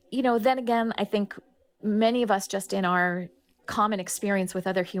 Then again, I think many of us just in our common experience with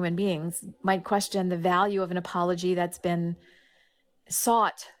other human beings might question the value of an apology that's been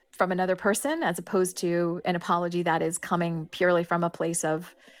sought from another person as opposed to an apology that is coming purely from a place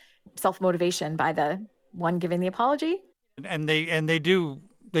of self-motivation by the one giving the apology. And they do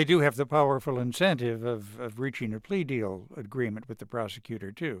have the powerful incentive of reaching a plea deal agreement with the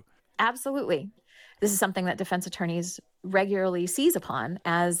prosecutor too. Absolutely. This is something that defense attorneys regularly seize upon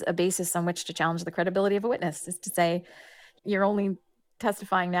as a basis on which to challenge the credibility of a witness, is to say, you're only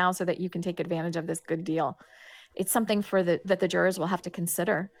testifying now so that you can take advantage of this good deal. It's something that the jurors will have to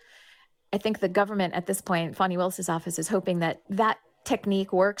consider. I think the government at this point, Fani Willis's office, is hoping that that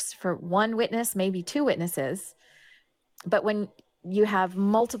technique works for one witness, maybe two witnesses. But when you have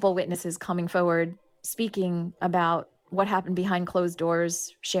multiple witnesses coming forward speaking about what happened behind closed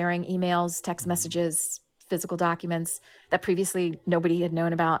doors, sharing emails, text messages, physical documents that previously nobody had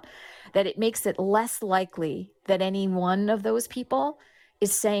known about, that it makes it less likely that any one of those people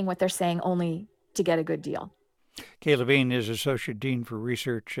is saying what they're saying only to get a good deal. Kay Levine is Associate Dean for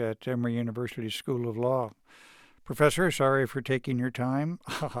Research at Emory University School of Law. Professor, sorry for taking your time,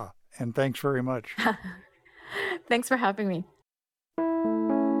 and thanks very much. Thanks for having me.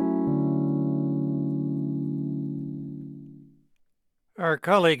 Our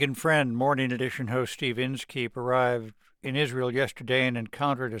colleague and friend, Morning Edition host Steve Inskeep, arrived in Israel yesterday and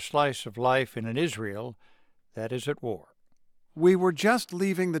encountered a slice of life in an Israel that is at war. We were just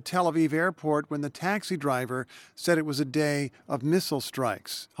leaving the Tel Aviv airport when the taxi driver said it was a day of missile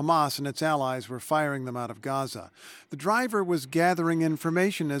strikes. Hamas and its allies were firing them out of Gaza. The driver was gathering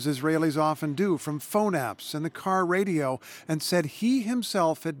information, as Israelis often do, from phone apps and the car radio, and said he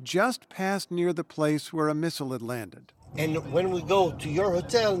himself had just passed near the place where a missile had landed. And when we go to your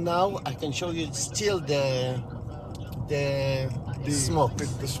hotel now, I can show you still the smoke.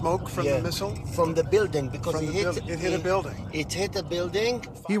 The smoke from the missile? From the building, because it hit a building. It hit a building.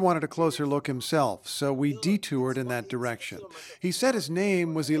 He wanted a closer look himself, so we detoured in that direction. He said his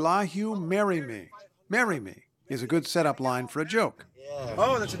name was Elihu Marry Me. Marry Me is a good setup line for a joke. Yeah.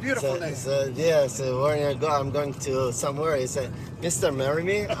 Oh, that's a beautiful name. So where I go, I'm going to somewhere. He said, Mr. Marry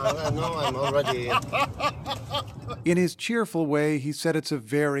Me? No, I'm already... In his cheerful way, he said it's a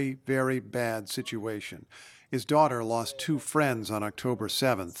very, very bad situation. His daughter lost two friends on October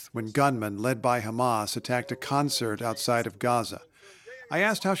 7th when gunmen led by Hamas attacked a concert outside of Gaza. I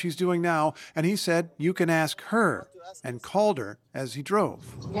asked how she's doing now, and he said you can ask her, and called her as he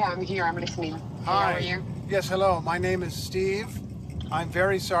drove. Yeah, I'm here. I'm listening. Hi. How are you? Yes, hello. My name is Steve. I'm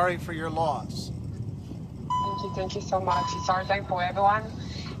very sorry for your loss. Thank you so much. It's hard time for everyone,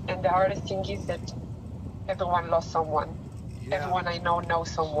 and the hardest thing is that everyone lost someone. Yeah. Everyone I know knows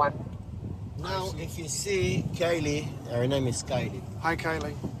someone. Now, if you see Kylie, her name is Kylie. Hi,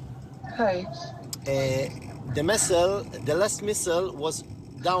 Kylie. Hi. The last missile was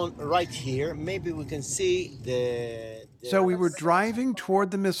down right here. Maybe we can see the So we were driving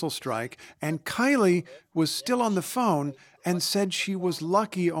toward the missile strike, and Kylie was still on the phone and said she was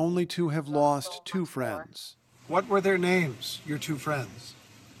lucky only to have lost two friends. What were their names, your two friends?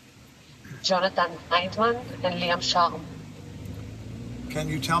 Jonathan Heintman and Liam Sharm. Can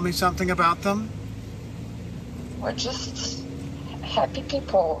you tell me something about them? We're just happy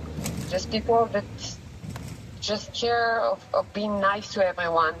people. Just people that just care of being nice to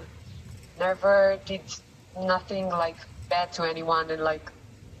everyone. Never did nothing like bad to anyone and like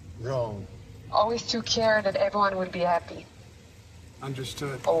wrong. Always took care that everyone would be happy.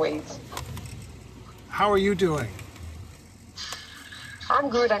 Understood. Always. How are you doing? I'm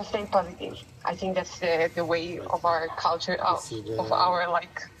good. I'm staying positive. I think that's the way of our culture, of our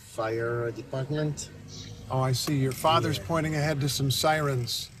like... Fire department. Oh, I see. Your father's pointing ahead to some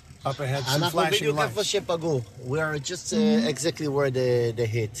sirens up ahead, some flashing lights. We are just exactly where the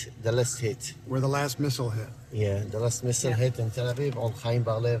last hit. Where the last missile hit. Yeah, the last missile hit in Tel Aviv on Chaim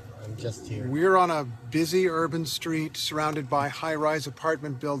Bar-Lev. I'm just here. We're on a busy urban street surrounded by high-rise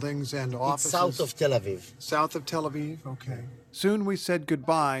apartment buildings and offices. It's south of Tel Aviv. South of Tel Aviv, okay. Soon we said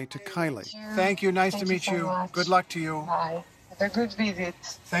goodbye to Kylie. Thank you. Nice to meet you. Good luck to you. Bye. Have a good visit.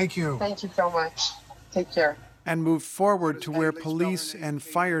 Thank you. Thank you so much. Take care. And moved forward to where police and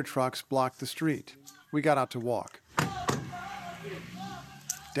fire trucks blocked the street. We got out to walk.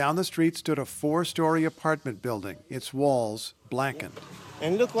 Down the street stood a 4-story apartment building, its walls blackened.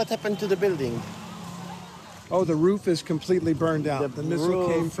 And look what happened to the building. Oh, the roof is completely burned out. The missile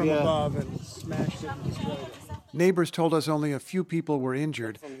came from above and smashed it and destroyed it. Neighbors told us only a few people were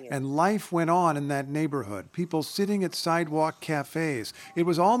injured, and life went on in that neighborhood. People sitting at sidewalk cafes. It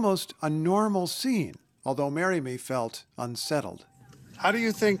was almost a normal scene, although Marry Me felt unsettled. How do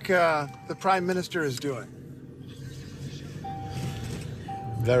you think the Prime Minister is doing?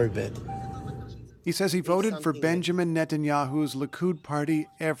 very bad. He says he voted for Benjamin Netanyahu's Likud party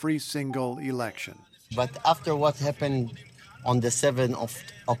every single election. But after what happened on the 7th of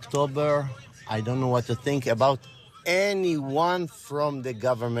October, I don't know what to think about anyone from the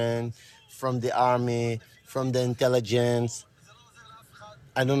government, from the army, from the intelligence.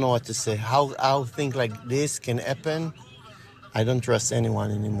 I don't know what to say. How things like this can happen, I don't trust anyone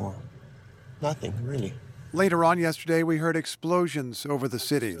anymore. Nothing, really. Later on yesterday, we heard explosions over the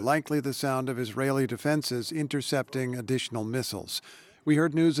city, likely the sound of Israeli defenses intercepting additional missiles. We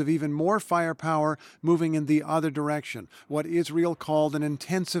heard news of even more firepower moving in the other direction, what Israel called an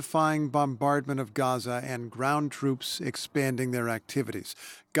intensifying bombardment of Gaza and ground troops expanding their activities.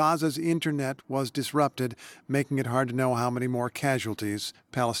 Gaza's internet was disrupted, making it hard to know how many more casualties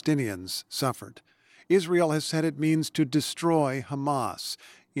Palestinians suffered. Israel has said it means to destroy Hamas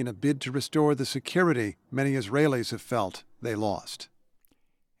in a bid to restore the security many Israelis have felt they lost.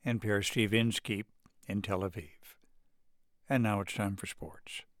 NPR's Steve Inskeep in Tel Aviv. And now it's time for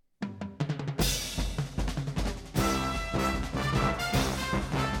sports.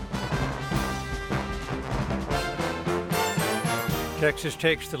 Texas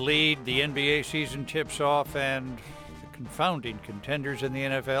takes the lead. The NBA season tips off, and the confounding contenders in the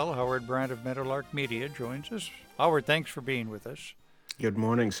NFL, Howard Brandt of Meadowlark Media, joins us. Howard, thanks for being with us. Good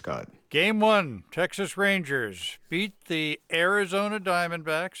morning, Scott. Game 1, Texas Rangers beat the Arizona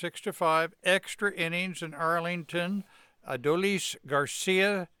Diamondbacks 6-5, extra innings in Arlington. Adolis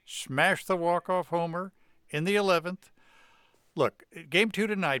Garcia smashed the walk-off homer in the 11th. Look, Game 2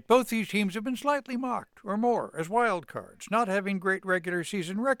 tonight, both these teams have been slightly mocked or more as wild cards, not having great regular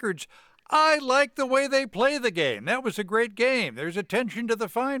season records. I like the way they play the game. That was a great game. There's attention to the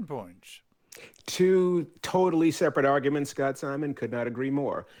fine points. Two totally separate arguments, Scott Simon. Could not agree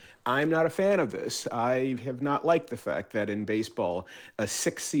more. I'm not a fan of this. I have not liked the fact that in baseball, a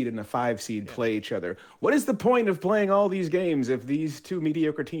 6 seed and a 5 seed play each other. What is the point of playing all these games if these two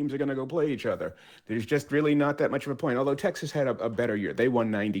mediocre teams are going to go play each other? There's just really not that much of a point, although Texas had a better year. They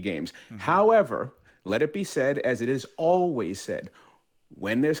won 90 games. However, let it be said, as it is always said,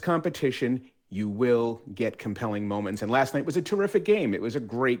 when there's competition, you will get compelling moments. And last night was a terrific game. It was a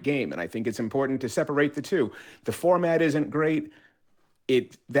great game. And I think it's important to separate the two. The format isn't great.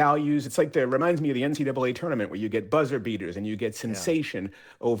 It values, it's like reminds me of the NCAA tournament where you get buzzer beaters and you get sensation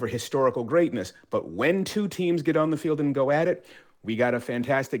over historical greatness. But when two teams get on the field and go at it, we got a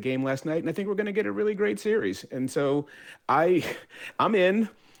fantastic game last night. And I think we're going to get a really great series. And so I'm in.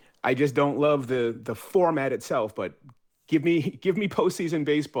 I just don't love the format itself, but Give me postseason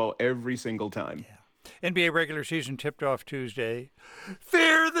baseball every single time. Yeah. NBA regular season tipped off Tuesday.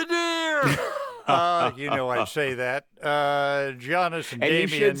 Fear the deer! I'd say that. Giannis and Damian.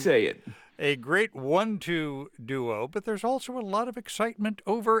 And you should say it. A great 1-2 duo, but there's also a lot of excitement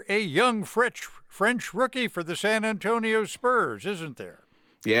over a young French rookie for the San Antonio Spurs, isn't there?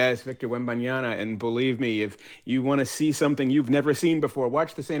 Yes, Victor Wembanyama, and believe me, if you want to see something you've never seen before,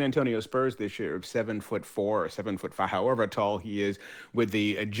 watch the San Antonio Spurs this year. 7'4" or 7'5", however tall he is, with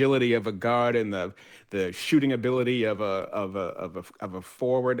the agility of a guard and the shooting ability of a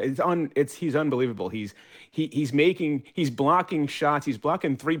forward. He's unbelievable. He's blocking shots. He's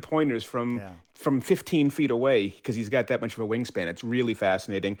blocking 3-pointers from 15 feet away because he's got that much of a wingspan. It's really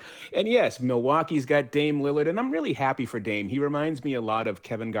fascinating. And yes, Milwaukee's got Dame Lillard, and I'm really happy for Dame. He reminds me a lot of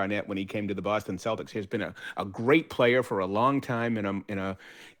Kevin Garnett when he came to the Boston Celtics. He's been a great player for a long time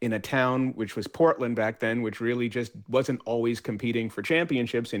in a town which was Portland back then, which really just wasn't always competing for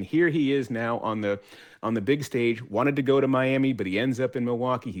championships. And here he is now on the big stage. Wanted to go to Miami, but he ends up in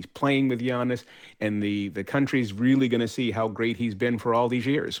Milwaukee. He's playing with Giannis, and the country's really going to see how great he's been for all these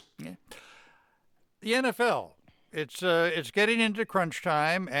years. Yeah. The NFL, it's getting into crunch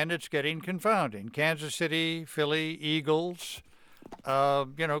time, and it's getting confounding. Kansas City, Philly, Eagles,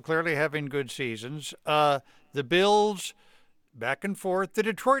 clearly having good seasons. The Bills, back and forth. The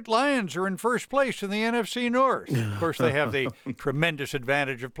Detroit Lions are in first place in the NFC North. Of course, they have the tremendous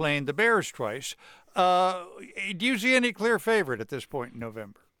advantage of playing the Bears twice. Do you see any clear favorite at this point in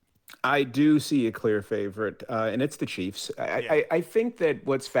November? I do see a clear favorite, and it's the Chiefs. I think that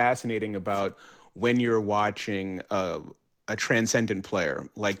what's fascinating about when you're watching a transcendent player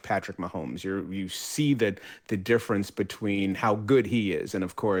like Patrick Mahomes, you see that the difference between how good he is and,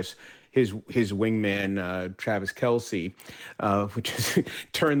 of course, his wingman, Travis Kelce, which has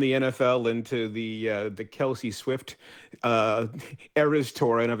turned the NFL into the Kelce Swift Eras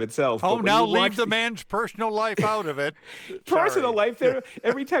Tour in of itself. Oh, now leave the man's personal life out of it. Personal life there.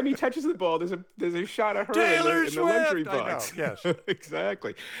 Every time he touches the ball, there's a shot of her Taylor in the luxury Swift! box. I know, yes.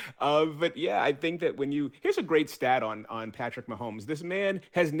 Exactly. But yeah, I think that here's a great stat on Patrick Mahomes. This man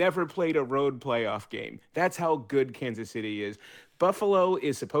has never played a road playoff game. That's how good Kansas City is.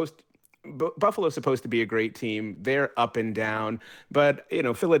 Buffalo's supposed to be a great team. They're up and down. But,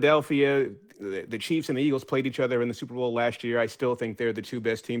 Philadelphia, the Chiefs and the Eagles played each other in the Super Bowl last year. I still think they're the two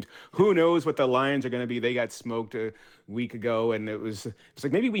best teams. Who knows what the Lions are going to be? They got smoked a week ago, and it's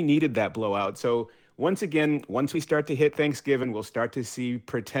like maybe we needed that blowout. So once we start to hit Thanksgiving, we'll start to see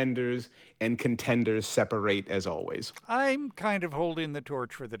pretenders and contenders separate as always. I'm kind of holding the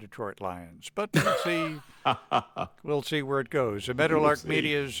torch for the Detroit Lions, but we'll see. We'll see where it goes. Meadowlark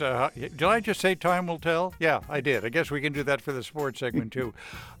Media's, did I just say time will tell? Yeah, I did. I guess we can do that for the sports segment too.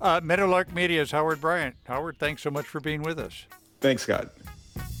 Meadowlark Media's Howard Bryant. Howard, thanks so much for being with us. Thanks, Scott.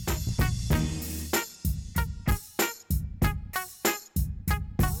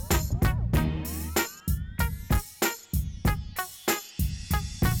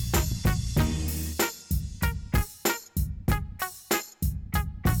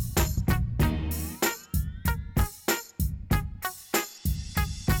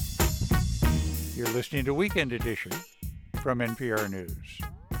 You're listening to Weekend Edition from NPR News.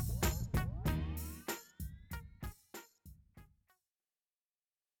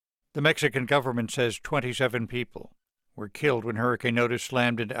 The Mexican government says 27 people were killed when Hurricane Otis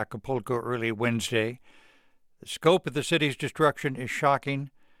slammed into Acapulco early Wednesday. The scope of the city's destruction is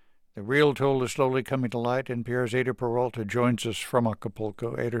shocking. The real toll is slowly coming to light. NPR's Ada Peralta joins us from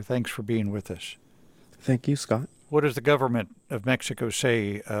Acapulco. Ada, thanks for being with us. Thank you, Scott. What does the government of Mexico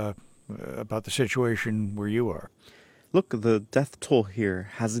say about the situation where you are? Look, the death toll here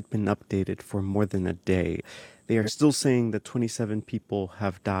hasn't been updated for more than a day. They are still saying that 27 people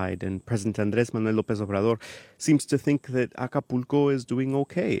have died, and President Andrés Manuel López Obrador seems to think that Acapulco is doing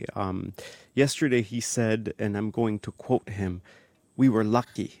okay. Yesterday he said, and I'm going to quote him, "We were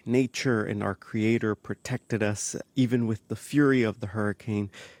lucky. Nature and our Creator protected us. Even with the fury of the hurricane,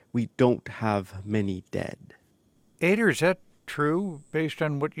 we don't have many dead." Ada, is that true based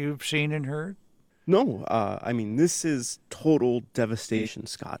on what you've seen and heard? No, this is total devastation,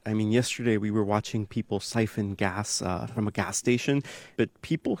 Scott. Yesterday we were watching people siphon gas from a gas station, but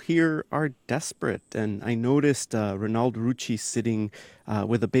people here are desperate. And I noticed Ronald Rucci sitting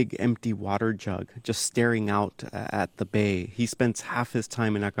with a big empty water jug, just staring out at the bay. He spends half his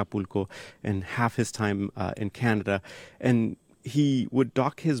time in Acapulco and half his time in Canada, and he would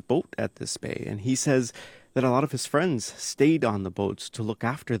dock his boat at this bay. And he says that a lot of his friends stayed on the boats to look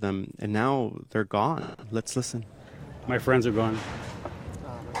after them, and now they're gone. Let's listen. My friends are gone.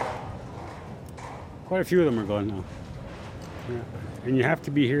 Quite a few of them are gone now. Yeah. And you have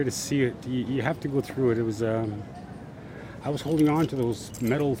to be here to see it. You have to go through it. It was, I was holding on to those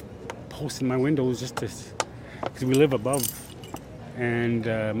metal posts in my windows just because we live above. And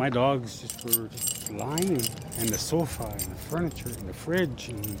my dogs just were just lying, and the sofa and the furniture and the fridge,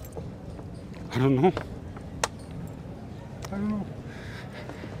 and I don't know.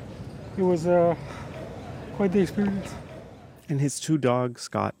 It was quite the experience. And his two dogs,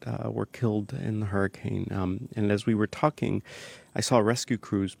 Scott, were killed in the hurricane. And as we were talking, I saw rescue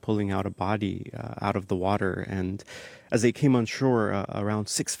crews pulling out a body out of the water. And as they came on shore, around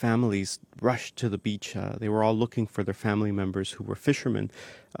 6 families rushed to the beach. They were all looking for their family members who were fishermen.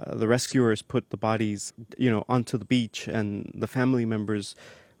 The rescuers put the bodies, onto the beach, and the family members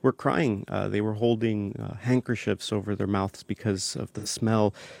were crying. They were holding handkerchiefs over their mouths because of the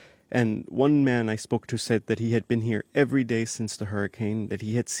smell. And one man I spoke to said that he had been here every day since the hurricane, that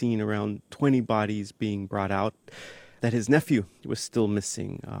he had seen around 20 bodies being brought out, that his nephew was still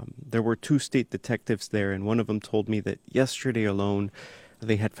missing. There were 2 state detectives there, and one of them told me that yesterday alone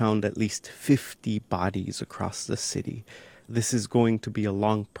they had found at least 50 bodies across the city. This is going to be a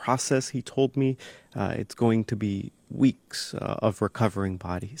long process, he told me. It's going to be weeks of recovering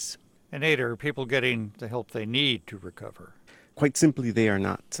bodies. And Ada, are people getting the help they need to recover? Quite simply, they are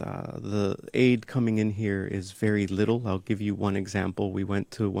not. The aid coming in here is very little. I'll give you one example. We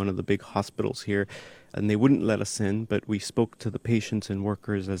went to one of the big hospitals here, and they wouldn't let us in, but we spoke to the patients and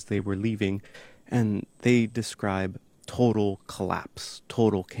workers as they were leaving, and they describe total collapse,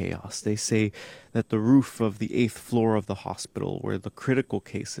 total chaos. They say that the roof of the 8th floor of the hospital where the critical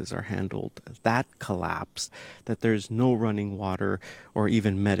cases are handled, that collapsed, that there's no running water or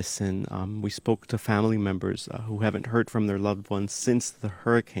even medicine. We spoke to family members who haven't heard from their loved ones since the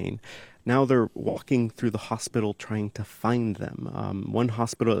hurricane. Now they're walking through the hospital trying to find them. One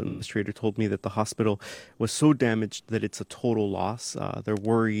hospital administrator told me that the hospital was so damaged that it's a total loss. They're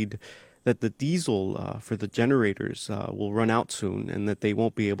worried that the diesel for the generators will run out soon and that they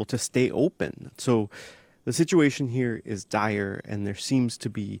won't be able to stay open. So the situation here is dire, and there seems to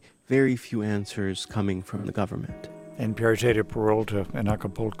be very few answers coming from the government. NPR's Ada Peralta in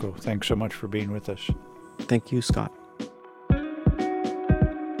Acapulco, thanks so much for being with us. Thank you, Scott.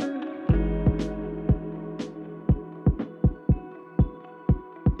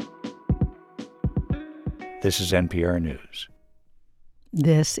 This is NPR News.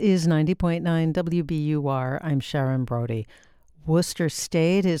 This is 90.9 WBUR. I'm Sharon Brody. Worcester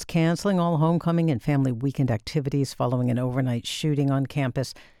State is canceling all homecoming and family weekend activities following an overnight shooting on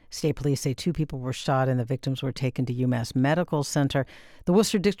campus. State police say 2 people were shot and the victims were taken to UMass Medical Center. The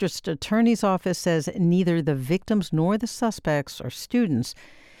Worcester District Attorney's Office says neither the victims nor the suspects are students.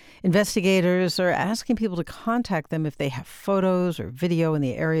 Investigators are asking people to contact them if they have photos or video in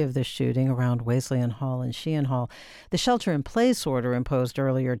the area of the shooting around Wesleyan Hall and Sheehan Hall. The shelter-in-place order imposed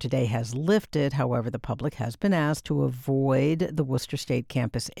earlier today has lifted. However, the public has been asked to avoid the Worcester State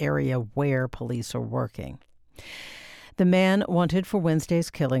campus area where police are working. The man wanted for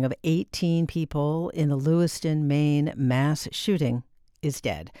Wednesday's killing of 18 people in the Lewiston, Maine mass shooting is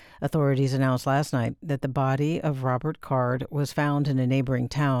dead. Authorities announced last night that the body of Robert Card was found in a neighboring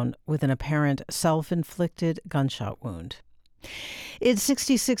town with an apparent self-inflicted gunshot wound. It's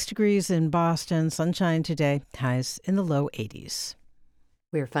 66 degrees in Boston, sunshine today, highs in the low 80s.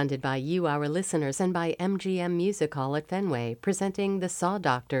 We're funded by you, our listeners, and by MGM Music Hall at Fenway, presenting The Saw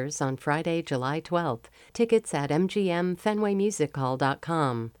Doctors on Friday, July 12th. Tickets at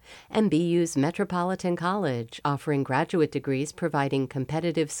mgmfenwaymusichall.com. MBU's Metropolitan College, offering graduate degrees providing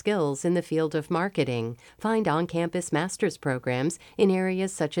competitive skills in the field of marketing. Find on-campus master's programs in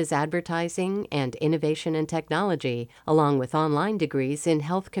areas such as advertising and innovation and technology, along with online degrees in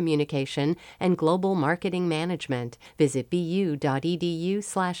health communication and global marketing management. Visit bu.edu/met.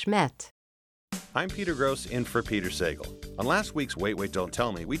 I'm Peter Gross, in for Peter Sagal. On last week's Wait, Wait, Don't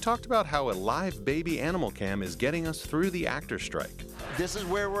Tell Me, we talked about how a live baby animal cam is getting us through the actor strike. This is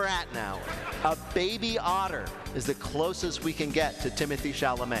where we're at now. A baby otter is the closest we can get to Timothée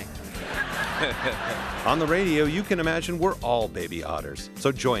Chalamet. On the radio, you can imagine we're all baby otters.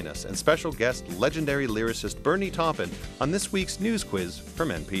 So join us and special guest legendary lyricist Bernie Taupin on this week's news quiz from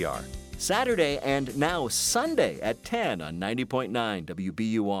NPR. Saturday and now Sunday at 10 on 90.9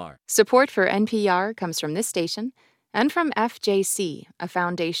 WBUR. Support for NPR comes from this station and from FJC, a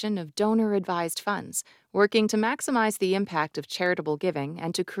foundation of donor-advised funds working to maximize the impact of charitable giving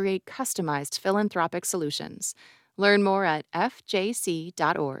and to create customized philanthropic solutions. Learn more at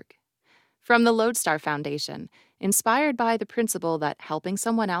fjc.org. From the Lodestar Foundation, inspired by the principle that helping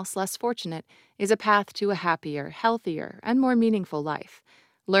someone else less fortunate is a path to a happier, healthier, and more meaningful life.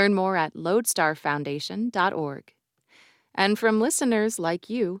 Learn more at lodestarfoundation.org. And from listeners like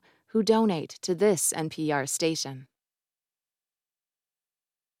you who donate to this NPR station.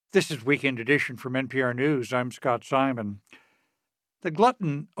 This is Weekend Edition from NPR News. I'm Scott Simon. The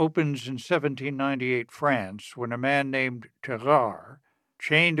Glutton opens in 1798 France when a man named Terrar,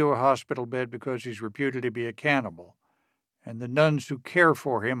 chained to a hospital bed because he's reputed to be a cannibal, and the nuns who care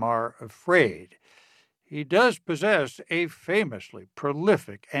for him are afraid. He does possess a famously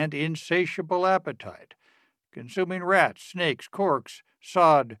prolific and insatiable appetite, consuming rats, snakes, corks,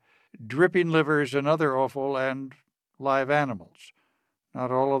 sod, dripping livers, and other offal and live animals,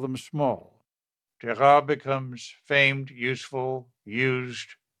 not all of them small. Terrar becomes famed, useful,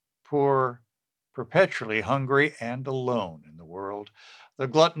 used, poor, perpetually hungry, and alone in the world. The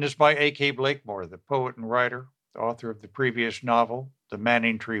Glutton is by A.K. Blakemore, the poet and writer, author of the previous novel, The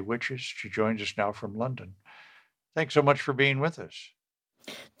Manningtree Witches. She joins us now from London. Thanks so much for being with us.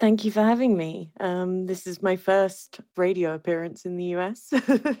 Thank you for having me. This is my first radio appearance in the US.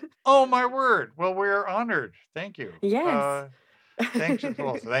 Oh, my word. Well, we're honored. Thank you. Yes.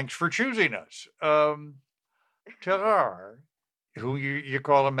 Thanks for choosing us. Terrar, who you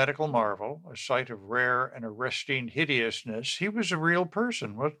call a medical marvel, a sight of rare and arresting hideousness, he was a real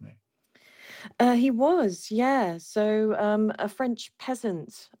person, wasn't he? He was, yeah. So a French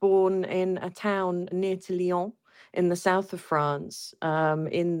peasant born in a town near to Lyon in the south of France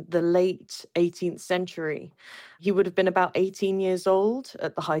in the late 18th century. He would have been about 18 years old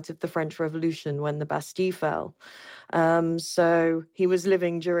at the height of the French Revolution when the Bastille fell. So he was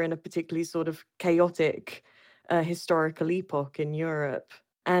living during a particularly sort of chaotic historical epoch in Europe.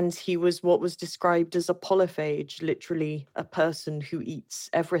 And he was what was described as a polyphage, literally a person who eats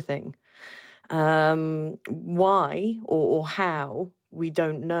everything. Why or how, we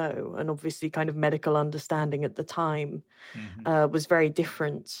don't know. And obviously kind of medical understanding at the time was very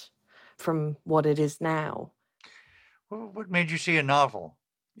different from what it is now. Well, what made you see a novel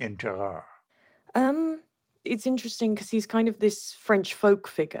in Terrar? It's interesting because he's kind of this French folk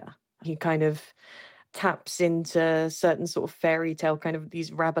figure. He kind of taps into certain sort of fairy tale, kind of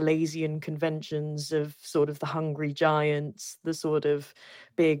these Rabelaisian conventions of sort of the hungry giants, the sort of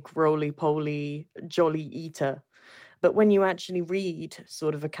big roly-poly jolly eater. But when you actually read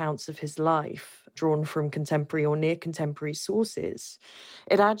sort of accounts of his life drawn from contemporary or near contemporary sources,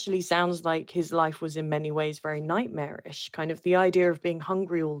 it actually sounds like his life was in many ways very nightmarish. Kind of the idea of being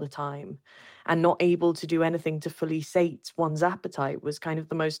hungry all the time and not able to do anything to fully sate one's appetite was kind of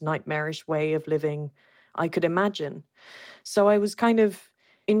the most nightmarish way of living I could imagine. So I was kind of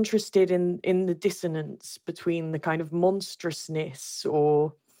interested in the dissonance between the kind of monstrousness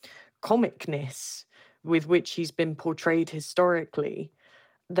or comicness with which he's been portrayed historically.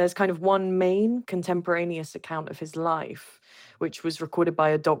 There's kind of one main contemporaneous account of his life, which was recorded by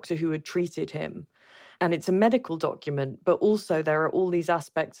a doctor who had treated him. And it's a medical document, but also there are all these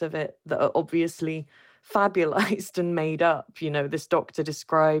aspects of it that are obviously fabulized and made up. You know, this doctor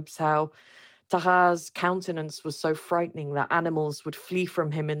describes how Terrar's countenance was so frightening that animals would flee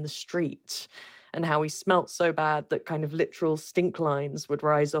from him in the street, and how he smelt so bad that kind of literal stink lines would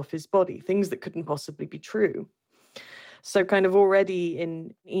rise off his body, things that couldn't possibly be true. So kind of already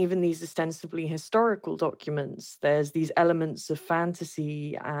in even these ostensibly historical documents, there's these elements of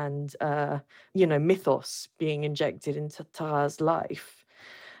fantasy and, mythos being injected into Terrar's life.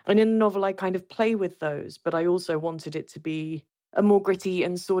 And in the novel, I kind of play with those, but I also wanted it to be a more gritty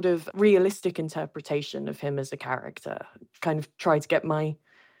and sort of realistic interpretation of him as a character, kind of try to get my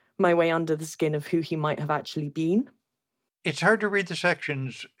way under the skin of who he might have actually been. It's hard to read the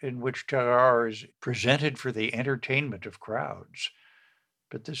sections in which Terrar is presented for the entertainment of crowds,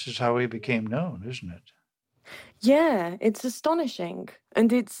 but this is how he became known, isn't it? Yeah, it's astonishing.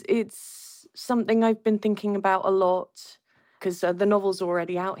 And it's something I've been thinking about a lot because the novel's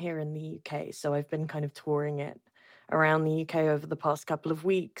already out here in the UK. So I've been kind of touring it around the UK over the past couple of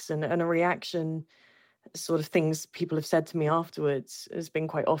weeks, and a reaction, sort of things people have said to me afterwards has been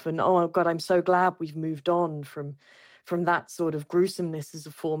quite often, oh God, I'm so glad we've moved on from that sort of gruesomeness as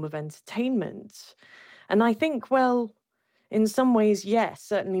a form of entertainment. And I think, well, in some ways, yes,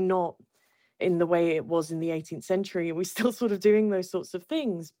 certainly not in the way it was in the 18th century. We're still sort of doing those sorts of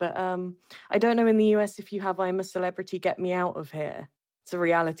things. But I don't know in the US if you have I'm a Celebrity, Get Me Out of Here. It's a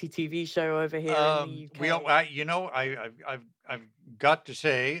reality TV show over here in the UK. I've got to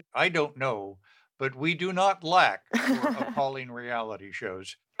say, I don't know, but we do not lack for appalling reality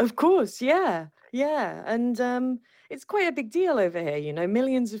shows. Of course, yeah. And it's quite a big deal over here, you know,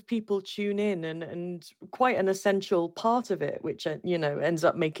 millions of people tune in and quite an essential part of it, which, ends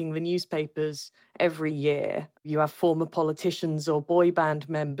up making the newspapers every year. You have former politicians or boy band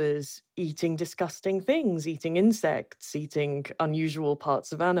members eating disgusting things, eating insects, eating unusual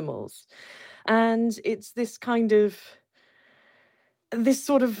parts of animals. And it's this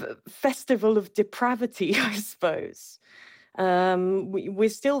sort of festival of depravity, I suppose. We're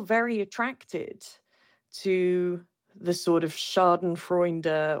still very attracted to the sort of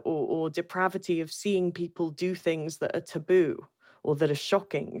schadenfreude or depravity of seeing people do things that are taboo or that are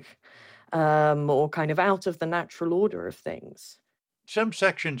shocking, or kind of out of the natural order of things. Some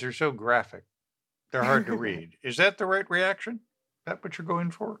sections are so graphic, they're hard to read. Is that the right reaction? Is that what you're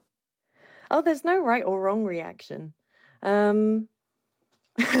going for? Oh, there's no right or wrong reaction. In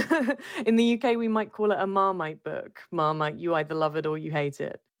the UK, we might call it a Marmite book. Marmite, you either love it or you hate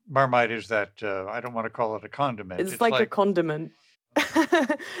it. Marmite is that, I don't want to call it a condiment. It's like a condiment.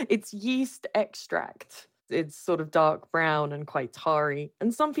 It's yeast extract. It's sort of dark brown and quite tarry.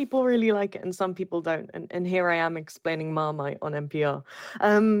 And some people really like it and some people don't. And here I am explaining Marmite on NPR.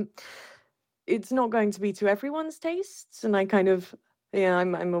 It's not going to be to everyone's tastes. And I kind of,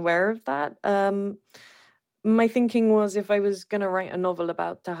 I'm aware of that. My thinking was if I was going to write a novel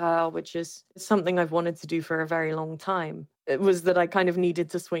about Terrar, which is something I've wanted to do for a very long time, it was that I kind of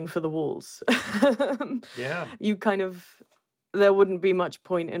needed to swing for the walls. Yeah. There wouldn't be much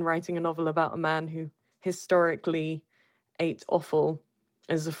point in writing a novel about a man who historically ate offal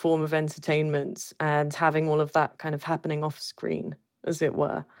as a form of entertainment and having all of that kind of happening off screen, as it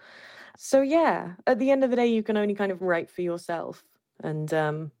were. So yeah, at the end of the day, you can only kind of write for yourself. And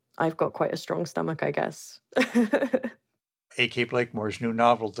I've got quite a strong stomach, I guess. A.K. Blakemore's new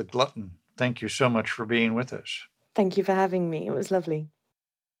novel, The Glutton. Thank you so much for being with us. Thank you for having me. It was lovely.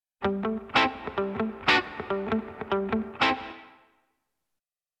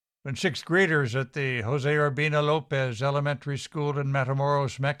 When sixth graders at the Jose Urbina Lopez Elementary School in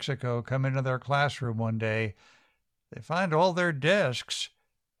Matamoros, Mexico, come into their classroom one day, they find all their desks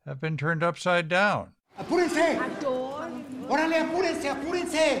have been turned upside down. ¡Apúrense! ¡Órale, apúrense,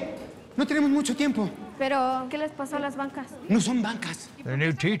 apúrense! No tenemos mucho tiempo. Pero, ¿qué les pasó a las bancas? No son bancas. Their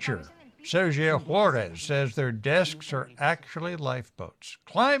new teacher, Sergio Juarez, says their desks are actually lifeboats.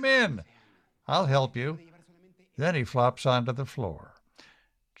 Climb in. I'll help you. Then he flops onto the floor.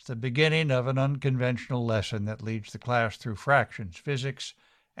 It's the beginning of an unconventional lesson that leads the class through fractions, physics,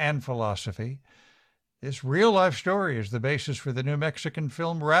 and philosophy. This real-life story is the basis for the new Mexican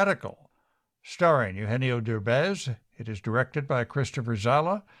film Radical. Starring Eugenio Derbez, it is directed by Christopher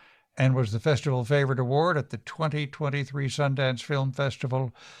Zala and was the festival favorite award at the 2023 Sundance Film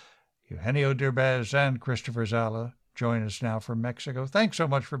Festival. Eugenio Derbez and Christopher Zala join us now from Mexico. Thanks so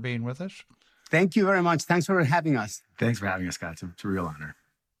much for being with us. Thank you very much. Thanks for having us. Thanks for having us, Scott. It's a real honor.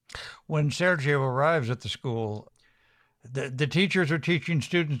 When Sergio arrives at the school, the teachers are teaching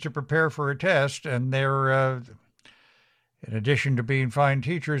students to prepare for a test, and they're, in addition to being fine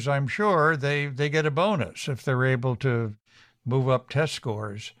teachers, I'm sure, they get a bonus if they're able to move up test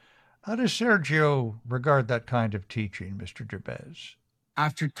scores. How does Sergio regard that kind of teaching, Mr. Derbez?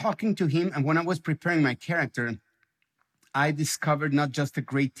 After talking to him, and when I was preparing my character, I discovered not just a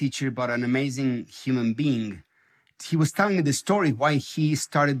great teacher, but an amazing human being. He was telling me the story why he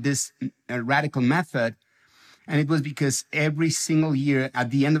started this radical method. And it was because every single year, at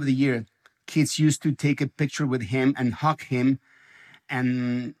the end of the year, kids used to take a picture with him and hug him.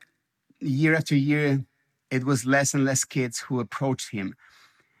 And year after year, it was less and less kids who approached him.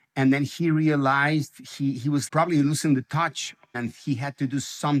 And then he realized he was probably losing the touch, and he had to do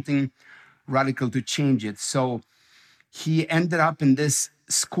something radical to change it. So he ended up in this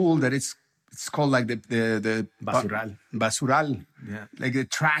school that it's called like the Basural. Basural, Yeah. like the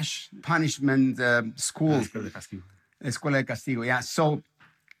trash punishment school. Escuela de Castigo. Escuela de Castigo, yeah. So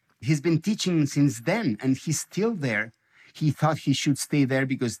he's been teaching since then, and he's still there. He thought he should stay there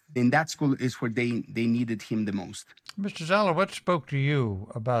because in that school is where they needed him the most. Mr. Zala, what spoke to you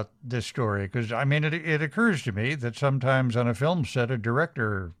about this story? Because, I mean, it occurs to me that sometimes on a film set, a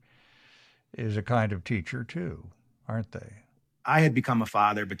director is a kind of teacher too, aren't they? I had become a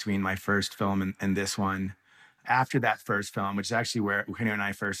father between my first film and this one. After that first film, which is actually where Eugenio and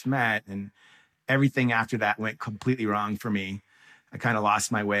I first met, and everything after that went completely wrong for me. I kind of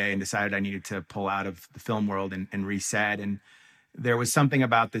lost my way and decided I needed to pull out of the film world and reset. And there was something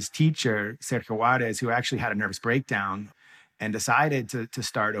about this teacher, Sergio Juarez, who actually had a nervous breakdown and decided to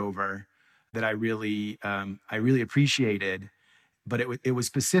start over that I really appreciated. But it was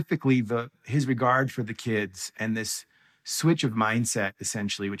specifically his regard for the kids and this switch of mindset,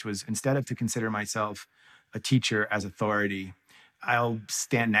 essentially, which was instead of to consider myself a teacher as authority, I'll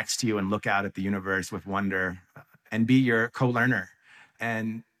stand next to you and look out at the universe with wonder and be your co-learner.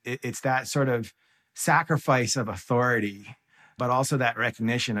 And it's that sort of sacrifice of authority, but also that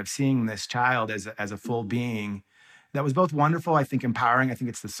recognition of seeing this child as a full being that was both wonderful, I think empowering. I think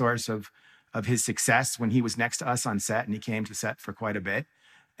it's the source of his success when he was next to us on set, and he came to set for quite a bit.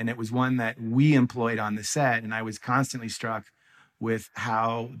 And it was one that we employed on the set. And I was constantly struck with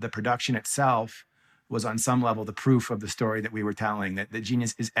how the production itself was on some level the proof of the story that we were telling, that the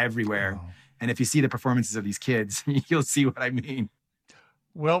genius is everywhere. Oh. And if you see the performances of these kids, you'll see what I mean.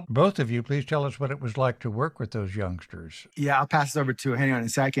 Well, both of you, please tell us what it was like to work with those youngsters. Yeah, I'll pass it over to Eugenio in a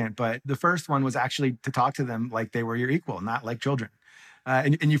second. But the first one was actually to talk to them like they were your equal, not like children.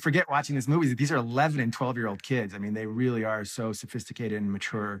 And you forget watching these movies that these are 11 and 12-year-old kids. I mean, they really are so sophisticated and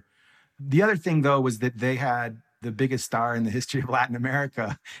mature. The other thing, though, was that they had the biggest star in the history of Latin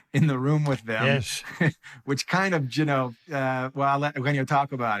America in the room with them. Yes. Which kind of, well, I'll let Eugenio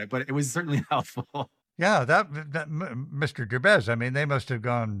talk about it, but it was certainly helpful. Yeah, that Mr. Derbez, I mean, they must have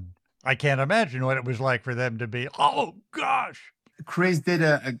gone, I can't imagine what it was like for them to be, oh, gosh. Chris did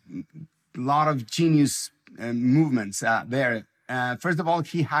a lot of genius movements there. First of all,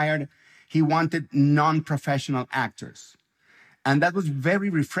 he wanted non-professional actors. And that was very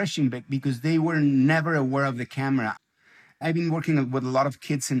refreshing because they were never aware of the camera. I've been working with a lot of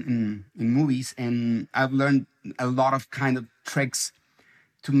kids in movies, and I've learned a lot of kind of tricks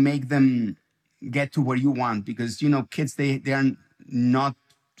to make them get to where you want. Because, kids, they are not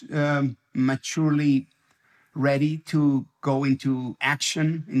maturely ready to go into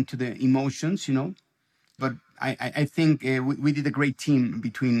action, into the emotions, But I think we did a great team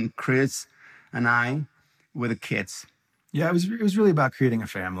between Chris and I with the kids. Yeah, it was really about creating a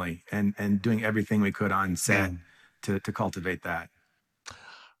family and doing everything we could on set to cultivate that.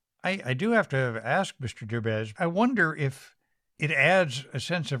 I do have to ask, Mr. Derbez, I wonder if it adds a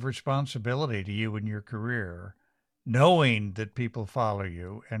sense of responsibility to you in your career, knowing that people follow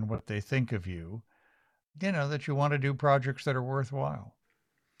you and what they think of you, that you want to do projects that are worthwhile.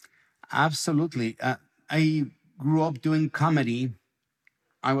 Absolutely. I grew up doing comedy.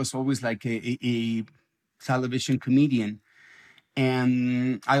 I was always like a television comedian.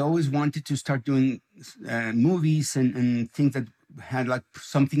 And I always wanted to start doing movies and things that had like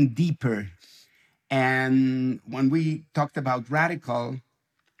something deeper. And when we talked about Radical,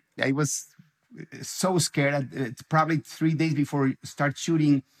 I was so scared. It's probably 3 days before we start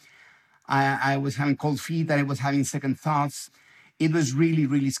shooting, I was having cold feet, I was having second thoughts. It was really,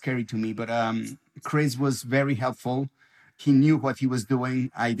 really scary to me. But Chris was very helpful. He knew what he was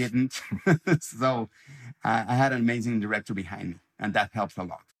doing. I didn't. So I had an amazing director behind me, and that helped a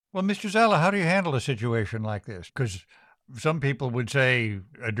lot. Well, Mr. Zala, how do you handle a situation like this? Because some people would say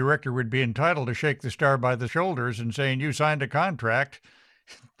a director would be entitled to shake the star by the shoulders and saying, you signed a contract,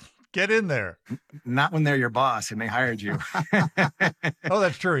 get in there. Not when they're your boss and they hired you. Oh,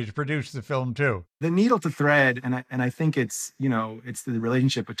 that's true. He's produced the film too. The needle to thread, and I think it's, it's the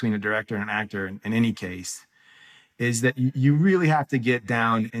relationship between a director and an actor in any case, is that you really have to get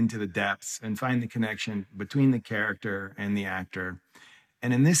down into the depths and find the connection between the character and the actor.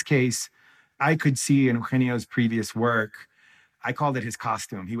 And in this case, I could see in Eugenio's previous work, I called it his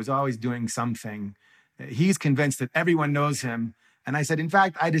costume. He was always doing something. He's convinced that everyone knows him. And I said, in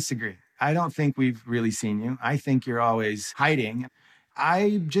fact, I disagree. I don't think we've really seen you. I think you're always hiding.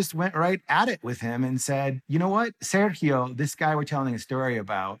 I just went right at it with him and said, you know what? Sergio, this guy we're telling a story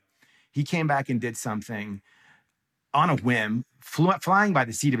about, he came back and did something on a whim, flying by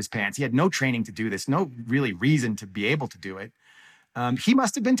the seat of his pants. He had no training to do this, no really reason to be able to do it. He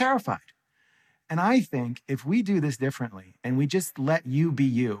must have been terrified. And I think if we do this differently and we just let you be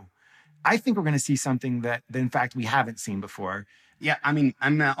you, I think we're going to see something that in fact, we haven't seen before. Yeah, I mean,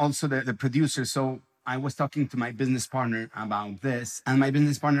 I'm also the producer, so I was talking to my business partner about this, and my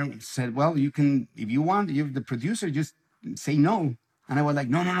business partner said, well, you can, if you want, you're the producer, just say no. And I was like,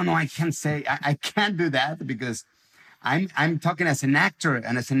 no, I can't say, I can't do that because I'm talking as an actor,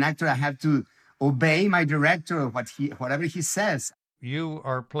 and as an actor, I have to obey my director, whatever he says. You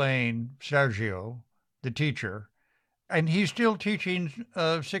are playing Sergio, the teacher, and he's still teaching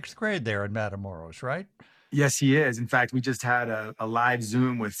sixth grade there in Matamoros, right? Yes, he is. In fact, we just had a live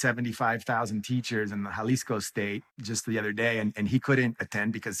Zoom with 75,000 teachers in the Jalisco state just the other day, and he couldn't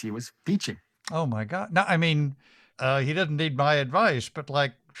attend because he was teaching. Oh, my God. No, I mean, he doesn't need my advice, but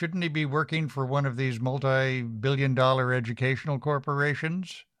shouldn't he be working for one of these multi-billion-dollar educational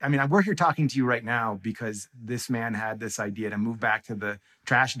corporations? I mean, we're here talking to you right now because this man had this idea to move back to the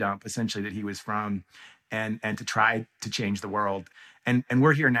trash dump, essentially, that he was from, and to try to change the world. And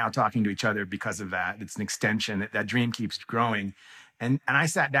we're here now talking to each other because of that. It's an extension. That dream keeps growing. And I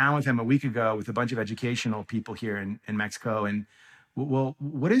sat down with him a week ago with a bunch of educational people here in Mexico. And, well,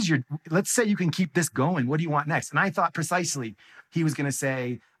 let's say you can keep this going. What do you want next? And I thought precisely he was going to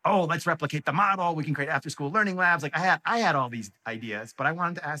say, oh, let's replicate the model. We can create after-school learning labs. Like I had all these ideas, but I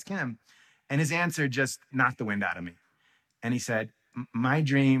wanted to ask him. And his answer just knocked the wind out of me. And he said, my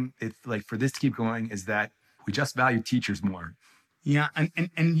dream, for this to keep going, is that we just value teachers more. Yeah,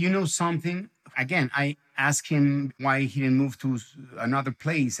 and you know something? Again, I asked him why he didn't move to another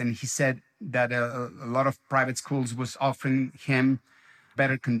place, and he said that a lot of private schools was offering him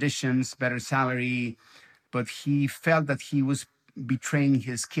better conditions, better salary, but he felt that he was betraying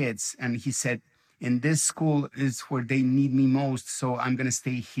his kids. And he said, in this school is where they need me most, so I'm going to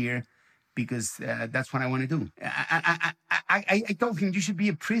stay here because that's what I want to do. I told him you should be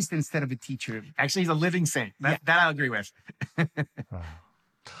a priest instead of a teacher. Actually, he's a living saint. That I'll agree with.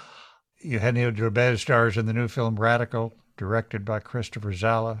 Eugenio Derbez stars in the new film Radical, directed by Christopher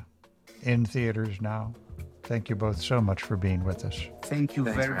Zala, in theaters now. Thank you both so much for being with us. Thank you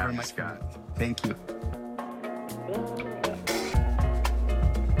very much, Scott. Thank you.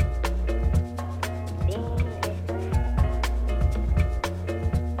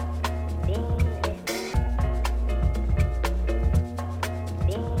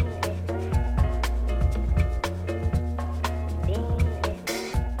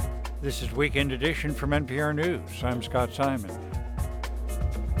 This is Weekend Edition from NPR News. I'm Scott Simon.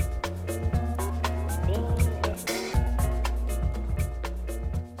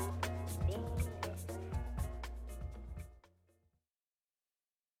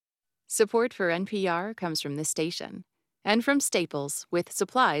 Support for NPR comes from this station and from Staples, with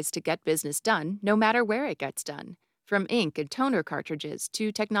supplies to get business done no matter where it gets done, from ink and toner cartridges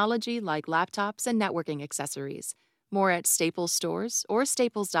to technology like laptops and networking accessories. More at Staples stores or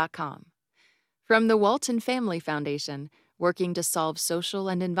staples.com. From the Walton Family Foundation, working to solve social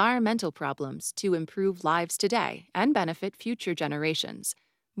and environmental problems to improve lives today and benefit future generations.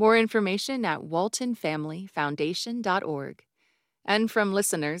 More information at waltonfamilyfoundation.org. And from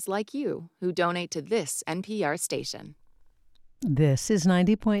listeners like you who donate to this NPR station. This is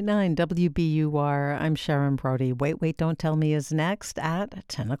 90.9 WBUR. I'm Sharon Brody. Wait, Don't Tell Me is next at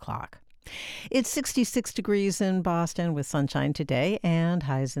 10 o'clock. It's 66 degrees in Boston with sunshine today and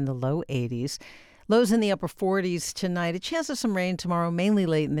highs in the low 80s. Lows in the upper 40s tonight. A chance of some rain tomorrow, mainly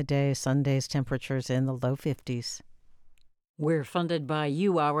late in the day. Sunday's temperatures in the low 50s. We're funded by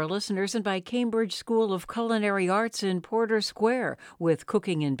you, our listeners, and by Cambridge School of Culinary Arts in Porter Square, with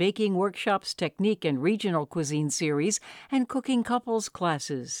cooking and baking workshops, technique and regional cuisine series, and cooking couples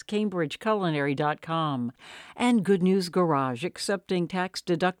classes, cambridgeculinary.com. And Good News Garage, accepting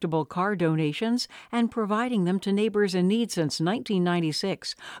tax-deductible car donations and providing them to neighbors in need since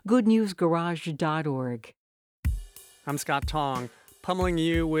 1996, goodnewsgarage.org. I'm Scott Tong, pummeling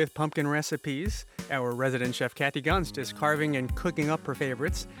you with pumpkin recipes. Our resident chef Kathy Gunst is carving and cooking up her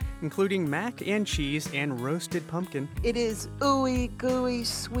favorites, including mac and cheese and roasted pumpkin. It is ooey, gooey,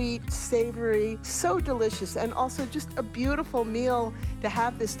 sweet, savory, so delicious, and also just a beautiful meal to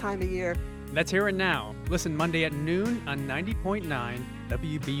have this time of year. Let's hear it now. Listen Monday at noon on 90.9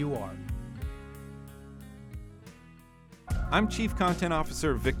 WBUR. I'm Chief Content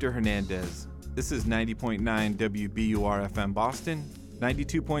Officer Victor Hernandez. This is 90.9 WBUR FM Boston,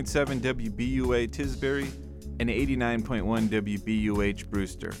 92.7 WBUA Tisbury, and 89.1 WBUH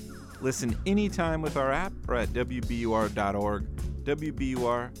Brewster. Listen anytime with our app or at WBUR.org.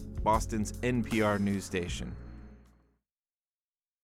 WBUR, Boston's NPR news station.